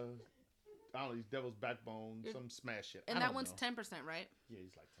I don't know, these Devil's Backbone, You're- some smash shit. And I that don't one's know. 10%, right? Yeah,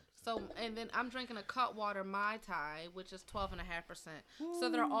 he's like 10%. So, and then I'm drinking a cut water Mai Tai, which is 12.5%. So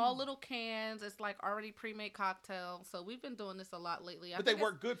they're all little cans. It's like already pre-made cocktails. So we've been doing this a lot lately. But they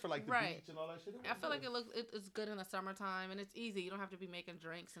work good for like the right. beach and all that shit. I feel like it's good in the summertime, and it's easy. You don't have to be making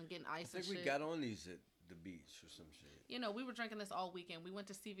drinks and getting I ice think and we shit. got on these at the beach or some shit. You know, we were drinking this all weekend. We went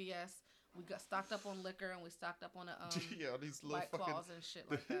to CVS. We got stocked up on liquor, and we stocked up on yeah, these little White fucking. Claws and shit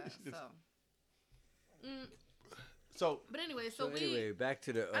like that. So But anyway, So we. anyway, back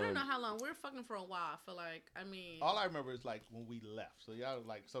to the. I don't know how long. We were fucking for a while. I feel like. I mean. all I remember is like when we left. So y'all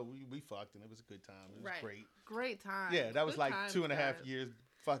like, so we fucked and it was a good time. It was Right. great. Great time. Yeah, that was Good like times, 2.5 guys. years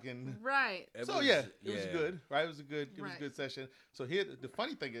fucking. Right. It So was- yeah, it was good, right? It was a good, it was Right. a good session. So here, the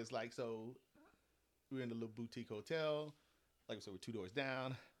funny thing is like, so we were in the little boutique hotel. Like I said, we're 2 doors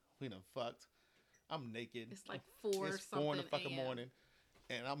down. We done fucked. I'm naked. It's like 4 It's something 4 in the fucking a.m. morning,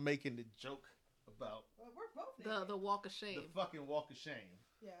 and I'm making the joke about Well, we're both naked. The walk of the shame. fucking walk of shame.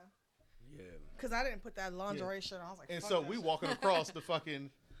 Yeah. Yeah. Because I didn't put that lingerie shirt on. I was like, And fuck so that we shit. walking across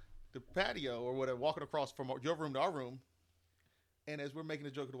the patio or whatever, walking across from your room to our room. And as we're making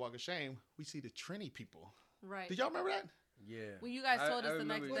the joke of the walk of shame, we see the Trini people. Right. Did y'all remember that? Yeah. Well, you guys told us the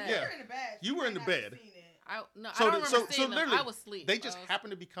remember next that. day. Well, Yeah. you were in the bed. You were in the might not have bed. seen it. I don't remember seeing them. literally, I was asleep. they just I was-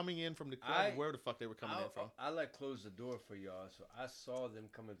 happened to be coming in from the club, where the fuck they were coming in from. I like closed the door for y'all, so I saw them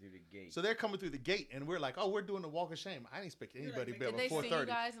coming through the gate. So they're coming through the gate, and we're like, "Oh, we're doing the walk of shame." I didn't expect anybody to be Did up they at see you 4:30,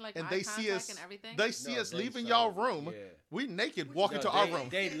 guys in like and eye they contact see us. and everything? They see No, us they leaving saw y'all us, room. yeah. We naked, walking No, to our they- room,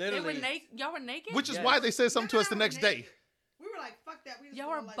 They They literally. were naked. Y'all were naked. which is Yes. why they said something to us the we next were day. naked. We were like, fuck that. We just Y'all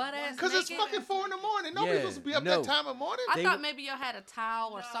going, were like, butt-ass one- Cause it's naked? fucking 4 in the morning. Nobody's Yeah, supposed to be up no. that time of morning. I They thought were- maybe y'all had a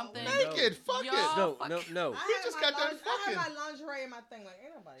towel or No. something. Naked, fuck Y'all- it. No, fuck- no. I We had just my got done lingerie- I fucking. had my lingerie in my thing. Like,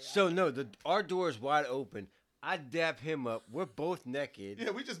 ain't nobody. So no, our door is wide open. I dap him up. We're both naked. Yeah,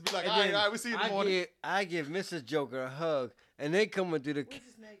 we just be like, And all right, then all right, we see you in the morning. I give Mrs. Joker a hug, and they coming through the. We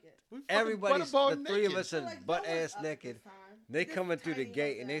just naked. We fucking Everybody's butterball the three of naked. us are Like, no butt one's ass up naked. this time. They This coming through the tiny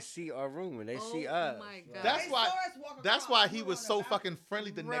gate and they hotel. see our room and they see Oh us. my Like, God. That's They why. saw us walk That's across. why We he were was on the so balcony. fucking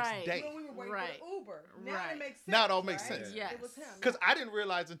friendly the Right. next day. When we were waiting Right. for the Uber. Now Right. it makes sense. Now it all makes right? sense. Yes. It was him. Because I didn't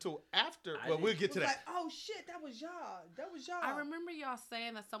realize until after. I Well, we'll didn't. get It to was that. like, oh shit, that was y'all. That was y'all. I remember y'all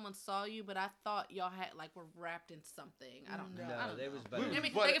saying that someone saw you, but I thought y'all had like were wrapped in something. I don't know. No, I don't they know. was We about was- I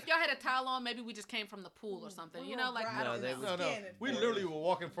mean, But- like if y'all had a towel on, maybe we just came from the pool or something. You know, like I No, don't they know. was- No, no. Scanning We for literally it. were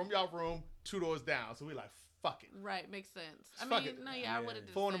walking from y'all room 2 doors down. So we like, fuck it. Right, makes sense. I Fuck mean, it. no, yeah, I Yeah. would have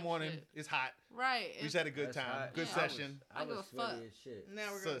did 4 in the the same morning. shit. It's hot. Right. We just had a good That's time. hot. Good Yeah. session. I I give was a fuck. sweaty as shit.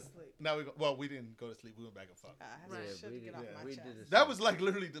 Now we're So, going to sleep. now we go, well, we didn't go to sleep. We went back and fucked. I had Right. some shit to get off my we chest. did the That same was like thing.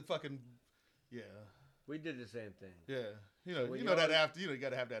 literally the fucking, yeah, We did the same thing. yeah. when You know that y'all- after, you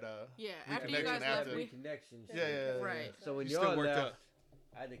gotta have that, Yeah, We after you connection guys left, after. we Reconnection. yeah, yeah, yeah. Right. So when You still y'all worked left, up.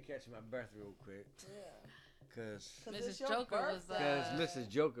 I had to catch my breath real quick, Yeah. cause 'Cause Mrs. it's your Joker was, birthday. cause Mrs.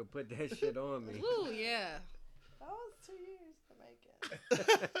 Joker put that shit on me. Woo, yeah. That was 2 years to make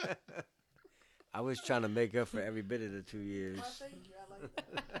it. I was trying to make up for every bit of the 2 years. Well, thank you. I like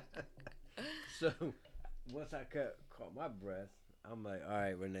that. So once I caught my breath, I'm like, all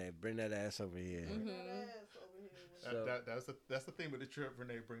right, Renee, bring that ass over here. Mhm. That ass over here. So- That's the theme of the trip,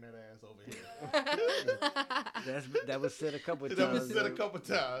 Renee. Bring that ass over here. That was said a couple of That times. was said a though. couple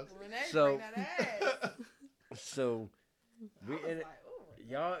times. Renee, So- bring that ass. So we I was ended, like, ooh,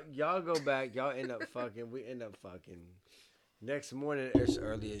 Renee. y'all go back. Y'all end up fucking. We end up fucking. Next morning, it's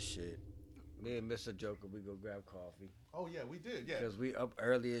early as shit. Me and Mr. Joker, we go grab coffee Oh yeah, we did. Yeah. because we up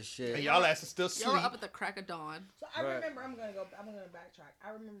early as shit. And y'all asses still Y'all were sleep. up at the crack of dawn. So I Right. remember. I'm gonna backtrack. I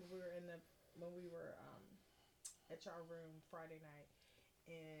remember we were when we were at your room Friday night,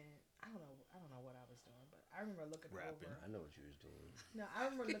 and I don't know what I was doing, but I remember looking Rapping. over. I know what you was doing. No, I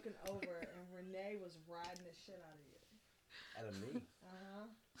remember looking over, and Renee was riding the shit out of you. Out of me. Uh-huh.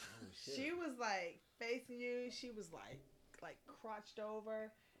 Oh shit. She was like facing you. She was like crouched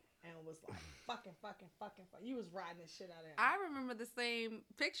over, and was like fucking. You was riding the shit out of him. I remember the same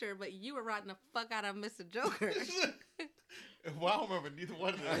picture, but you were riding the fuck out of Mr. Joker. Well, I don't remember neither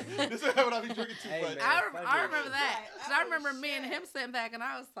one of them. This is when I be drinking too Hey, much. man. I remember that. Right. 'Cause I Oh, remember me and shit. him sitting back, and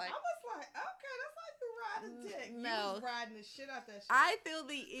I was like, I was like, okay, that's like you riding dick. No. You was riding the shit out that shit. I feel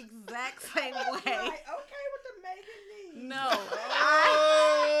the exact same I was way. like, okay with the Megan knees. No,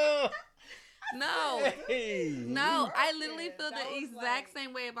 Oh! no. Hey. No, I working. literally feel That the was exact like-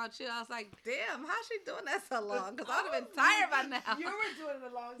 same way about you. I was like, damn, how's she doing that so long? Because I would have been tired by now. You were doing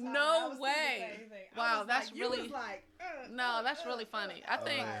it a long time. No I was thinking way. the same thing. I Wow, was that's like, you really- was like, No, that's really funny. I Oh,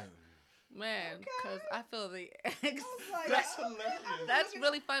 think, man. man, Okay. because I feel the I was like, That's okay. hilarious. I was That's looking-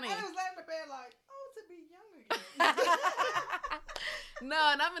 really funny. I was laying in the bed like, oh, to be young again. No,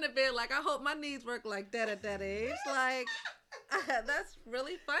 and I'm in the bed like, I hope my knees work like that at that age. Like, that's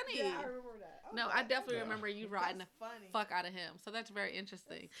really funny. Yeah, I remember that. No, was I like, definitely okay. remember you riding the That's funny. fuck out of him. So that's very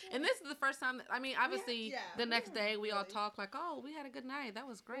interesting. And this is the first time, I mean, obviously, yeah, the we next were day we all really- talk like, oh, we had a good night. That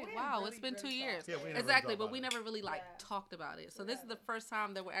was great. We Wow, didn't it's been really 2 years. Yeah, we never Exactly, talked but about we it. never really like Yeah. talked about it. So this is Yeah. the first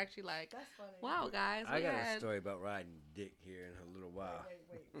time that we're actually like, That's funny. wow, guys, I we got a had. story about riding dick here in a little while.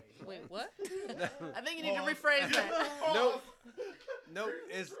 Wait. Wait, what? I think you need to Pause. rephrase that. Nope. Nope.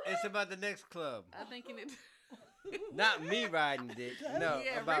 It's about the next club. I think you need. Not me riding dick. No,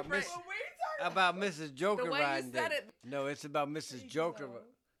 Yeah, about rephrase- Miss Well, we talking about Mrs. Joker The way you riding said dick. it. No, it's about Mrs. Please Joker.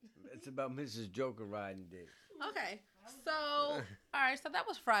 don't. It's about Mrs. Joker riding dick. Okay, so all right, so that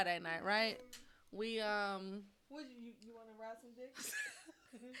was Friday night, right? We Would you want to ride some dick?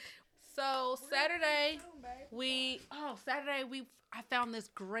 so Saturday we I found this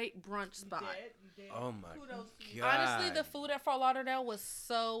great brunch spot. You did. Oh my Kudos to you. God. Honestly, the food at Fort Lauderdale was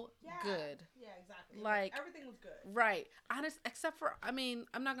so Yeah. good. Yeah, exactly. Like- everything was good. Right. Except for, I mean,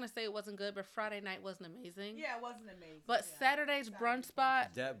 I'm not going to say it wasn't good, but Friday night wasn't amazing. Yeah, it wasn't amazing. But yeah. Saturday's brunch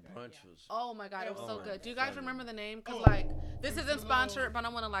spot, That brunch was. oh my God, it was Oh so my good. Do you guys God. remember the name? Because, Oh, like, this it was isn't the sponsored, little- but I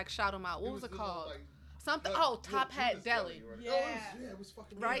want to, like, shout them out. What was it the called? like, Something, little- oh, Top little Hat Judas Deli. right? Yeah. Oh, it was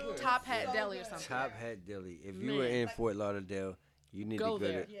fucking Right? good. Top Hat So Deli or good. something. Top Hat Deli. If you were Man. in Fort Lauderdale, you need Go to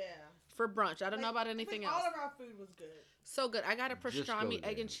go there. to. Yeah. For brunch. I don't know Like, about anything All else. of our food was good. So good. I got a Just go pastrami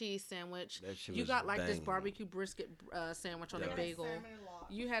egg there. and cheese sandwich. That shit You was got like this banging. barbecue brisket sandwich on Yeah. a bagel. Salmon and log.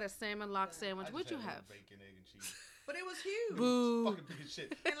 You had a salmon lock Yeah. sandwich. I What'd just you had have? Bacon, egg, and cheese. But it was huge. Boo. Fucking big as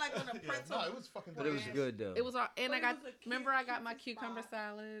shit. And like on a Yeah, pretzel. no, it was fucking. But it was Yeah. good though. It was all, and But I it got. was a Remember, I got cute my cucumber spot.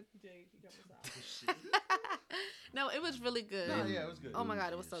 salad. Yeah, you got this out. No, it was really good. No, yeah, it was good. Oh my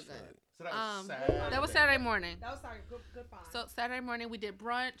God, it was so good. So that was Um, Saturday. That was Saturday morning. That was sorry, good find. So Saturday morning we did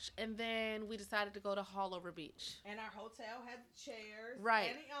brunch, and then we decided to go to Hallover Beach. and our hotel had chairs, Right.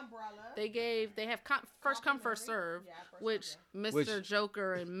 and the umbrella. They have first come first serve, Yeah, first which come, Mr. Which-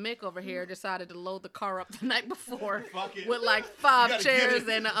 Joker and Mick over here decided to load the car up the night before Fuck it. with like You 5 gotta chairs get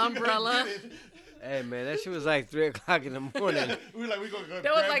it. and an You gotta umbrella. get it. Hey man, that shit was like 3 o'clock in the morning. We like we gonna go.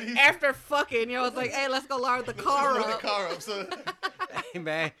 That was grab like these. after fucking. You know, it was like, hey, let's go load the car Load the up. car up. So Hey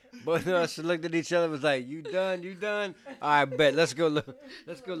man, both of us looked at each other. Was like, "You done? You done? All right, bet. Let's go load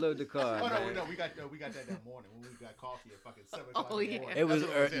the car." oh man. no, we got that morning when we got coffee at fucking 7 Oh, o'clock. in the yeah. morning. It was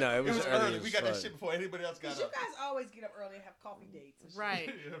That's what ear- no, it was early as We got that fuck. shit before anybody else got Cause you up. guys always get up early and have coffee dates. And shit. Right.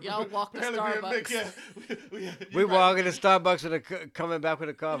 Yeah, Y'all walk to apparently me and Mick, Starbucks. yeah, We you walk right. into Starbucks with coming back with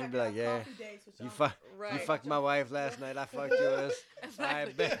a You coffee. have Be to like, have "Yeah, coffee dates with you y'all. fuck, Right. you fucked my wife last night. I fucked yours. I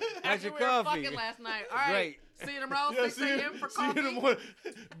Exactly. bet. How's After your we were coffee? fucking last night. All right. Great. See you tomorrow, Yeah, 6 a.m. for see you in the coffee. morning.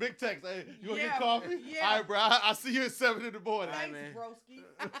 Big text. Hey, you want to Yeah, get coffee? yeah. All right, bro. I'll see you at 7 in the morning. Right, Thanks,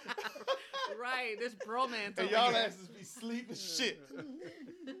 man. broski. Right. This bromance And over y'all here. asses be sleeping shit.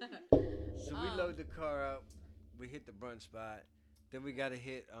 So we load the car up. We hit the brunch spot. Then we gotta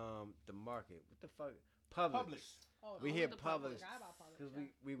hit the market. What the fuck? Publix. Publix. Oh, We no, hit the Publix. Forgot about Publix, Cause yeah.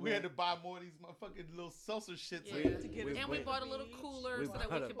 we We had went. to buy more of these motherfucking little seltzer shits. Yeah. We- To get we us And went- we bought a little cooler We so that we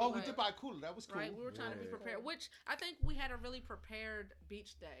bought a- could Oh, be we like- did buy a cooler. That was cool. Right, we were trying to be Yeah. prepared, which I think we had a really prepared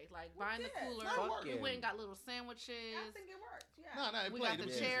beach day. Like buying the did. cooler, No, it worked. we went and Yeah. got little sandwiches. I think it worked. Yeah. No, it We played. got It the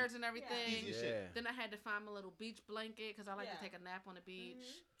was chairs easy. and everything. Easy as Yeah. shit. Then I had to find my little beach blanket because I like Yeah. to take a nap on the beach.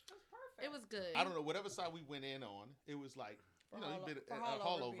 It was perfect. It was good. I don't know, whatever side we went in on, it was like, For you Hall- been for at Hall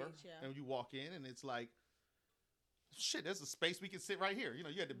Hall Over Over, Beach, yeah. and you walk in, and it's like, shit, there's a space we can sit right here. You know,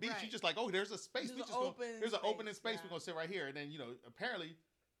 you at the beach, Right. you just like, oh, there's a space. There's We an just gonna, open there's an space, opening space. yeah. We're gonna sit right here, and then apparently,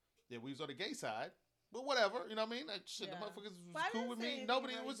 yeah, we was on the gay side. But whatever, you know what I mean? That shit, Yeah. the motherfuckers was But I cool didn't with say me. anything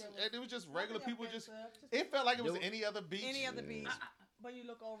Nobody really was, that it was just regular Nothing people. Just offensive, it felt like it was There- any other beach. any other Yeah. beach. When you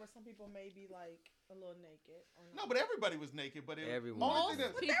look over, some people may be like a little naked. Or No, but everybody was naked. But Everyone only was thing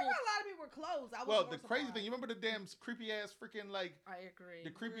naked. that, But there were a lot of people were clothes. I was well, more the crazy surprised. thing, you remember the damn creepy ass freaking like I agree.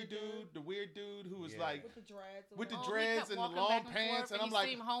 the creepy Weird dude. dude, the weird dude who was Yeah. like, with the dreads. or with the whatever. he dreads kept and the walking long back and pants, forth, and he I'm like,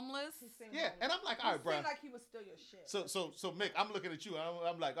 seemed homeless. He seemed yeah, homeless. and I'm like, He all right, bro. seemed like he was still your shit. So Mick, I'm looking at you.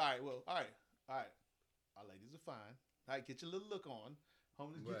 I'm like, all right, well, all right. Our ladies are fine. All right, get your little look on.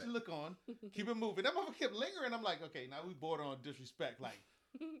 Homeless, get Right. your look on. Keep it moving. That motherfucker kept lingering. I'm like, okay, now we border on disrespect. Like,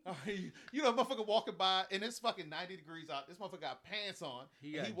 all right, you know, motherfucker walking by and it's fucking 90 degrees out. This motherfucker got pants on.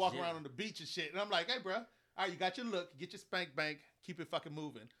 He And he got walking gym. around on the beach and shit. And I'm like, hey, bro, all right, you got your look. Get your spank bank. Keep it fucking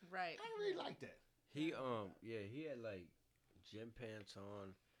moving. Right. I really like that. He he had like gym pants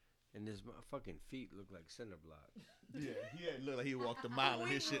on, and his fucking feet looked like cinder blocks. Yeah, he had looked like he walked a mile in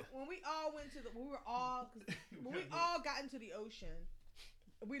his shit. When we all went to the, when we were all, 'cause when we all got into the ocean,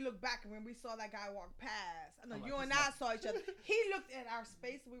 we looked back and when we saw that guy walk past, I know I'm like, you and this I saw each other. He looked at our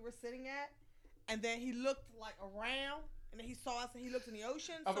space we were sitting at, and then he looked like around, and then he saw us and he looked in the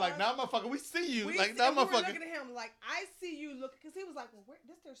ocean. I'm saw like, us. now, motherfucker, we see you. We, Like, see- now, and we were motherfucker. looking at him like, I see you look, because he was like, well, where,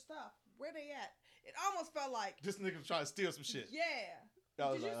 this their stuff. Where they at? It almost felt like, This nigga trying to steal some shit. yeah. I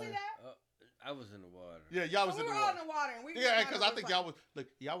was Did you like, see that? I was in the water. Yeah, y'all was So in we the were all water. in the water, and we Yeah, kinda because I was think like- y'all was look,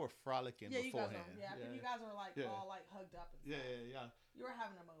 y'all were frolicking Yeah, you guys beforehand. were. Yeah, I think you guys were like Yeah. all like hugged up. And yeah, stuff. yeah, You were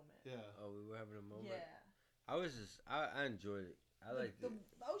having a moment. yeah. Oh, we were having a moment. Yeah. I was just, I enjoyed it. I liked the, it.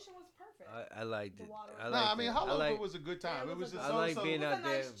 the ocean was perfect. I liked the it. water I was- No, liked I mean, it. how I like, was a good time. Yeah, It was a just I good- like so. being it was out a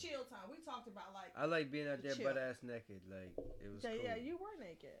nice there. chill time. We talked about like. I like being out there Chill. butt ass naked. Like it was yeah, cool. yeah, you were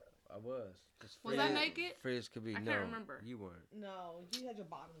naked. I was. Just Was I naked? Frizz could be. I no, can't remember. You weren't. No, you had your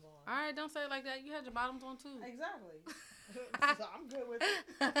bottoms on. All right, don't say it like that. You had your bottoms on too. Exactly. So I'm good with it.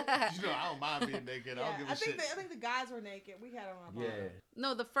 You know, I don't mind being naked. I Yeah, don't give a I think shit. I think the guys were naked. We had on our Yeah. bottoms.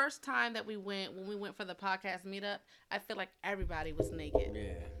 No, the first time that when we went for the podcast meetup, I feel like everybody was naked.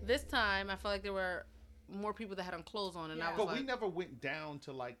 Yeah. This time, I feel like there were more people that had on clothes on, and Yeah. I was But like, we never went down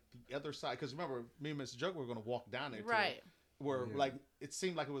to like the other side because remember, me and Mr. Jug were gonna walk down there. right, Where Yeah. like it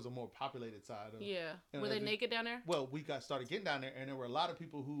seemed like it was a more populated side. Of, yeah. And Were they I think- naked down there? Well, we started getting down there, and there were a lot of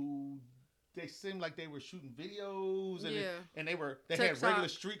people who they seemed like they were shooting videos, and Yeah. and they had TikTok. regular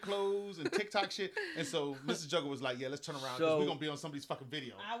street clothes and TikTok shit. And so Mrs. Jugger was like, "Yeah, let's turn around because So- we're gonna be on somebody's fucking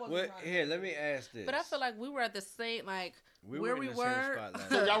video." I wasn't What? trying to Here, do let it. me ask this. But I feel like we were at the same where in we the same were. spot last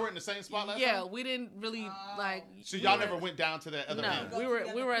So time. y'all were in the same spot last Yeah, time. we didn't really Oh. like. So y'all we never were- went down to that other No, end. Go we to were the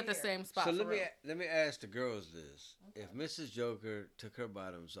we other were at the pier. same spot. So for let real. me ask the girls this: If Mrs. Joker took her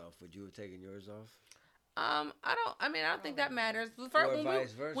bottoms off, would you have taken yours off? I don't think that matters. The Or first,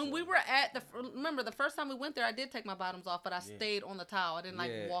 vice versa. when we were at remember the first time we went there, I did take my bottoms off, but I Yeah. stayed on the towel. I didn't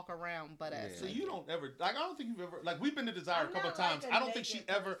like Yeah. walk around butt ass. Yeah. So you don't ever like. I don't think you've ever like. We've been to Desire a I'm couple not times. like a I don't think she naked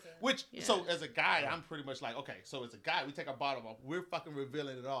ever. person. Which Yeah. so as a guy, I'm pretty much like, okay. So as a guy, we take our bottom off. We're fucking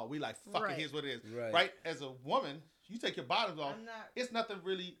revealing it all. We like fucking Right. here's what it is. Right. Right. As a woman, you take your bottoms off. I'm not. It's nothing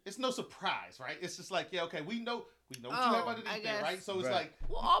really. It's no surprise, right? It's just like, yeah, okay, we know what you Oh, have I underneath guess. there, right? So it's Right. like,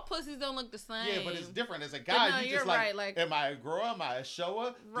 Well, all pussies don't look the same. yeah, but it's different. As a guy, no, you you're just right, like- am I a grower? Am I a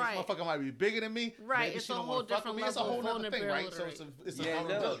shower? Right. This motherfucker might be bigger than me. Right, Maybe it's she a don't whole wanna fuck with different me. It's a level whole of other thing, right? So vulnerability. it's a Yeah, no,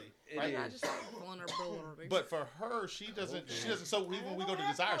 vulnerability, it right? I is. just vulnerability. But for her, she doesn't. She doesn't. So even when we go to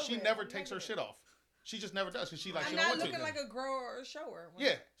have Desire, she COVID. never I'm takes her negative. shit off. She just never does because she I'm don't not want looking to. like a grower or a shower.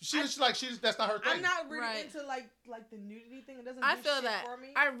 Yeah, she's that's not her thing. I'm not really Right. into like the nudity thing. It doesn't. I do feel shit that for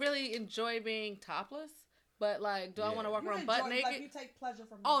me. I really enjoy being topless, but like, do I Yeah. want to walk You around enjoy, butt like, naked? you take pleasure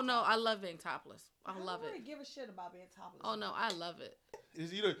from. Oh being no, I topless. love being topless. I love don't really it. give a shit about being topless. Oh no, I love it.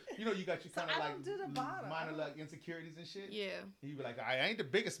 Is you know you got your So kind of I like don't do the bottom. minor like insecurities and shit. Yeah, You be like, I ain't the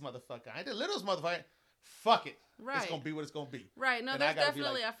biggest motherfucker. I ain't the littlest motherfucker. Fuck it. right. It's gonna be what it's gonna be. Right. No, And there's I gotta be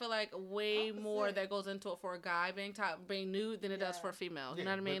definitely like- I feel like way more Opposite. that goes into it for a guy being nude than it does Yeah. for a female. You Yeah,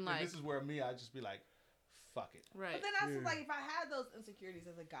 know what I mean? but Like, this is where me, I just be like, fuck it. right. But then I feel Yeah. like if I had those insecurities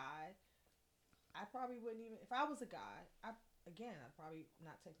as a guy, I probably wouldn't even. If I was a guy, I'd probably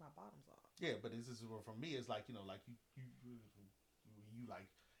not take my bottoms off. Yeah, but this is where for me, it's like like you like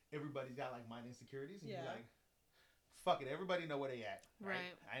everybody's got like minor insecurities, and Yeah. you like, fuck it. Everybody know where they at. Right.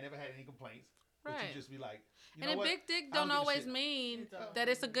 Right. I ain't never had any complaints. But Right. you just be like, you And know a what? big dick I don't don't give a always shit. mean It don't. that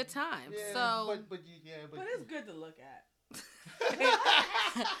it's a good time. Yeah, So but But it's good to look at. like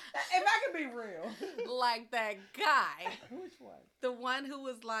If I can be real. that guy, Which one? the one who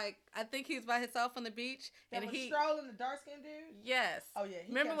was like, I think he was by himself on the beach, That and was he, strolling, the dark skinned dude. yes. Oh yeah.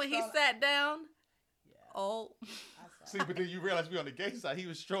 Remember kept when he strolling- sat down? Yeah. Oh, I See, saw. but then you realize we on the gay side. He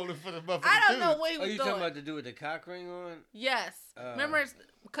was strolling for the motherfucker. I don't know what he Oh, was you doing. talking about the dude with the cock ring on? Yes. Remember,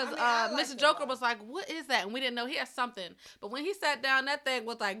 because I mean, I like Mr. it, Joker though. was like, "What is that?" And we didn't know he had something. But when he sat down, that thing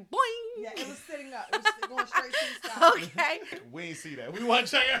was like, boing. Yeah, it was sitting up. It was going straight to the sky. Okay. We ain't see that. We want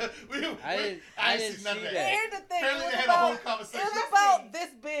to check out. I didn't see none of see that. that. Here's the thing. Apparently It they was had a whole about, conversation. it was Trust about me. this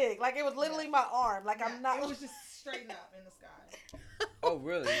big. Like, it was literally my arm. Like, I'm Yeah, not. It was just straight up in the sky. Oh,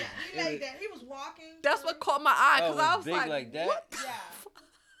 really? He laid there. He was walking. That's what caught my eye. Oh, Because it I was was big like that? what? Yeah.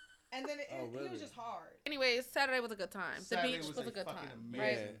 And then Oh, it really? was just hard. Anyways, Saturday was a good time. Saturday the beach was a good fucking time.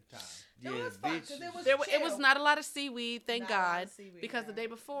 amazing Right? time. Yeah, It was fun beach. because it was It was chill. not a lot of seaweed, thank Not a lot God. of seaweed, Because the yeah. day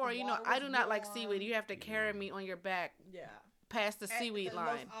before, The you know, water I was do not like warm. seaweed. You have to carry me on your back Yeah. past the At seaweed the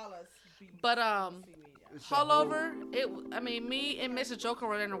line. Los Alas beach, But, seaweed, yeah. It's a All whole- over, me and Mr. Joker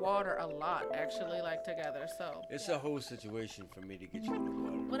were in the water a lot, actually, like together. So It's a whole situation for me to get you in the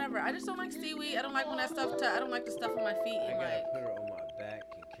water. whatever. I just don't like seaweed. I don't like when that stuff. I don't like the stuff on my feet I and gotta like. put her on my back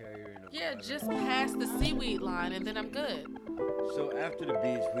and carry her in the Yeah, water. just past the seaweed line, and then I'm good. So after the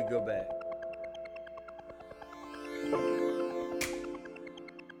beach, we go back.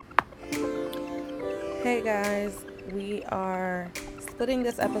 Hey guys, we are splitting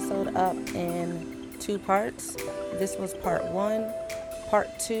this episode up in 2 parts. This was part 1. Part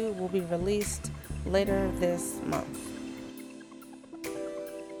 2 will be released later this month.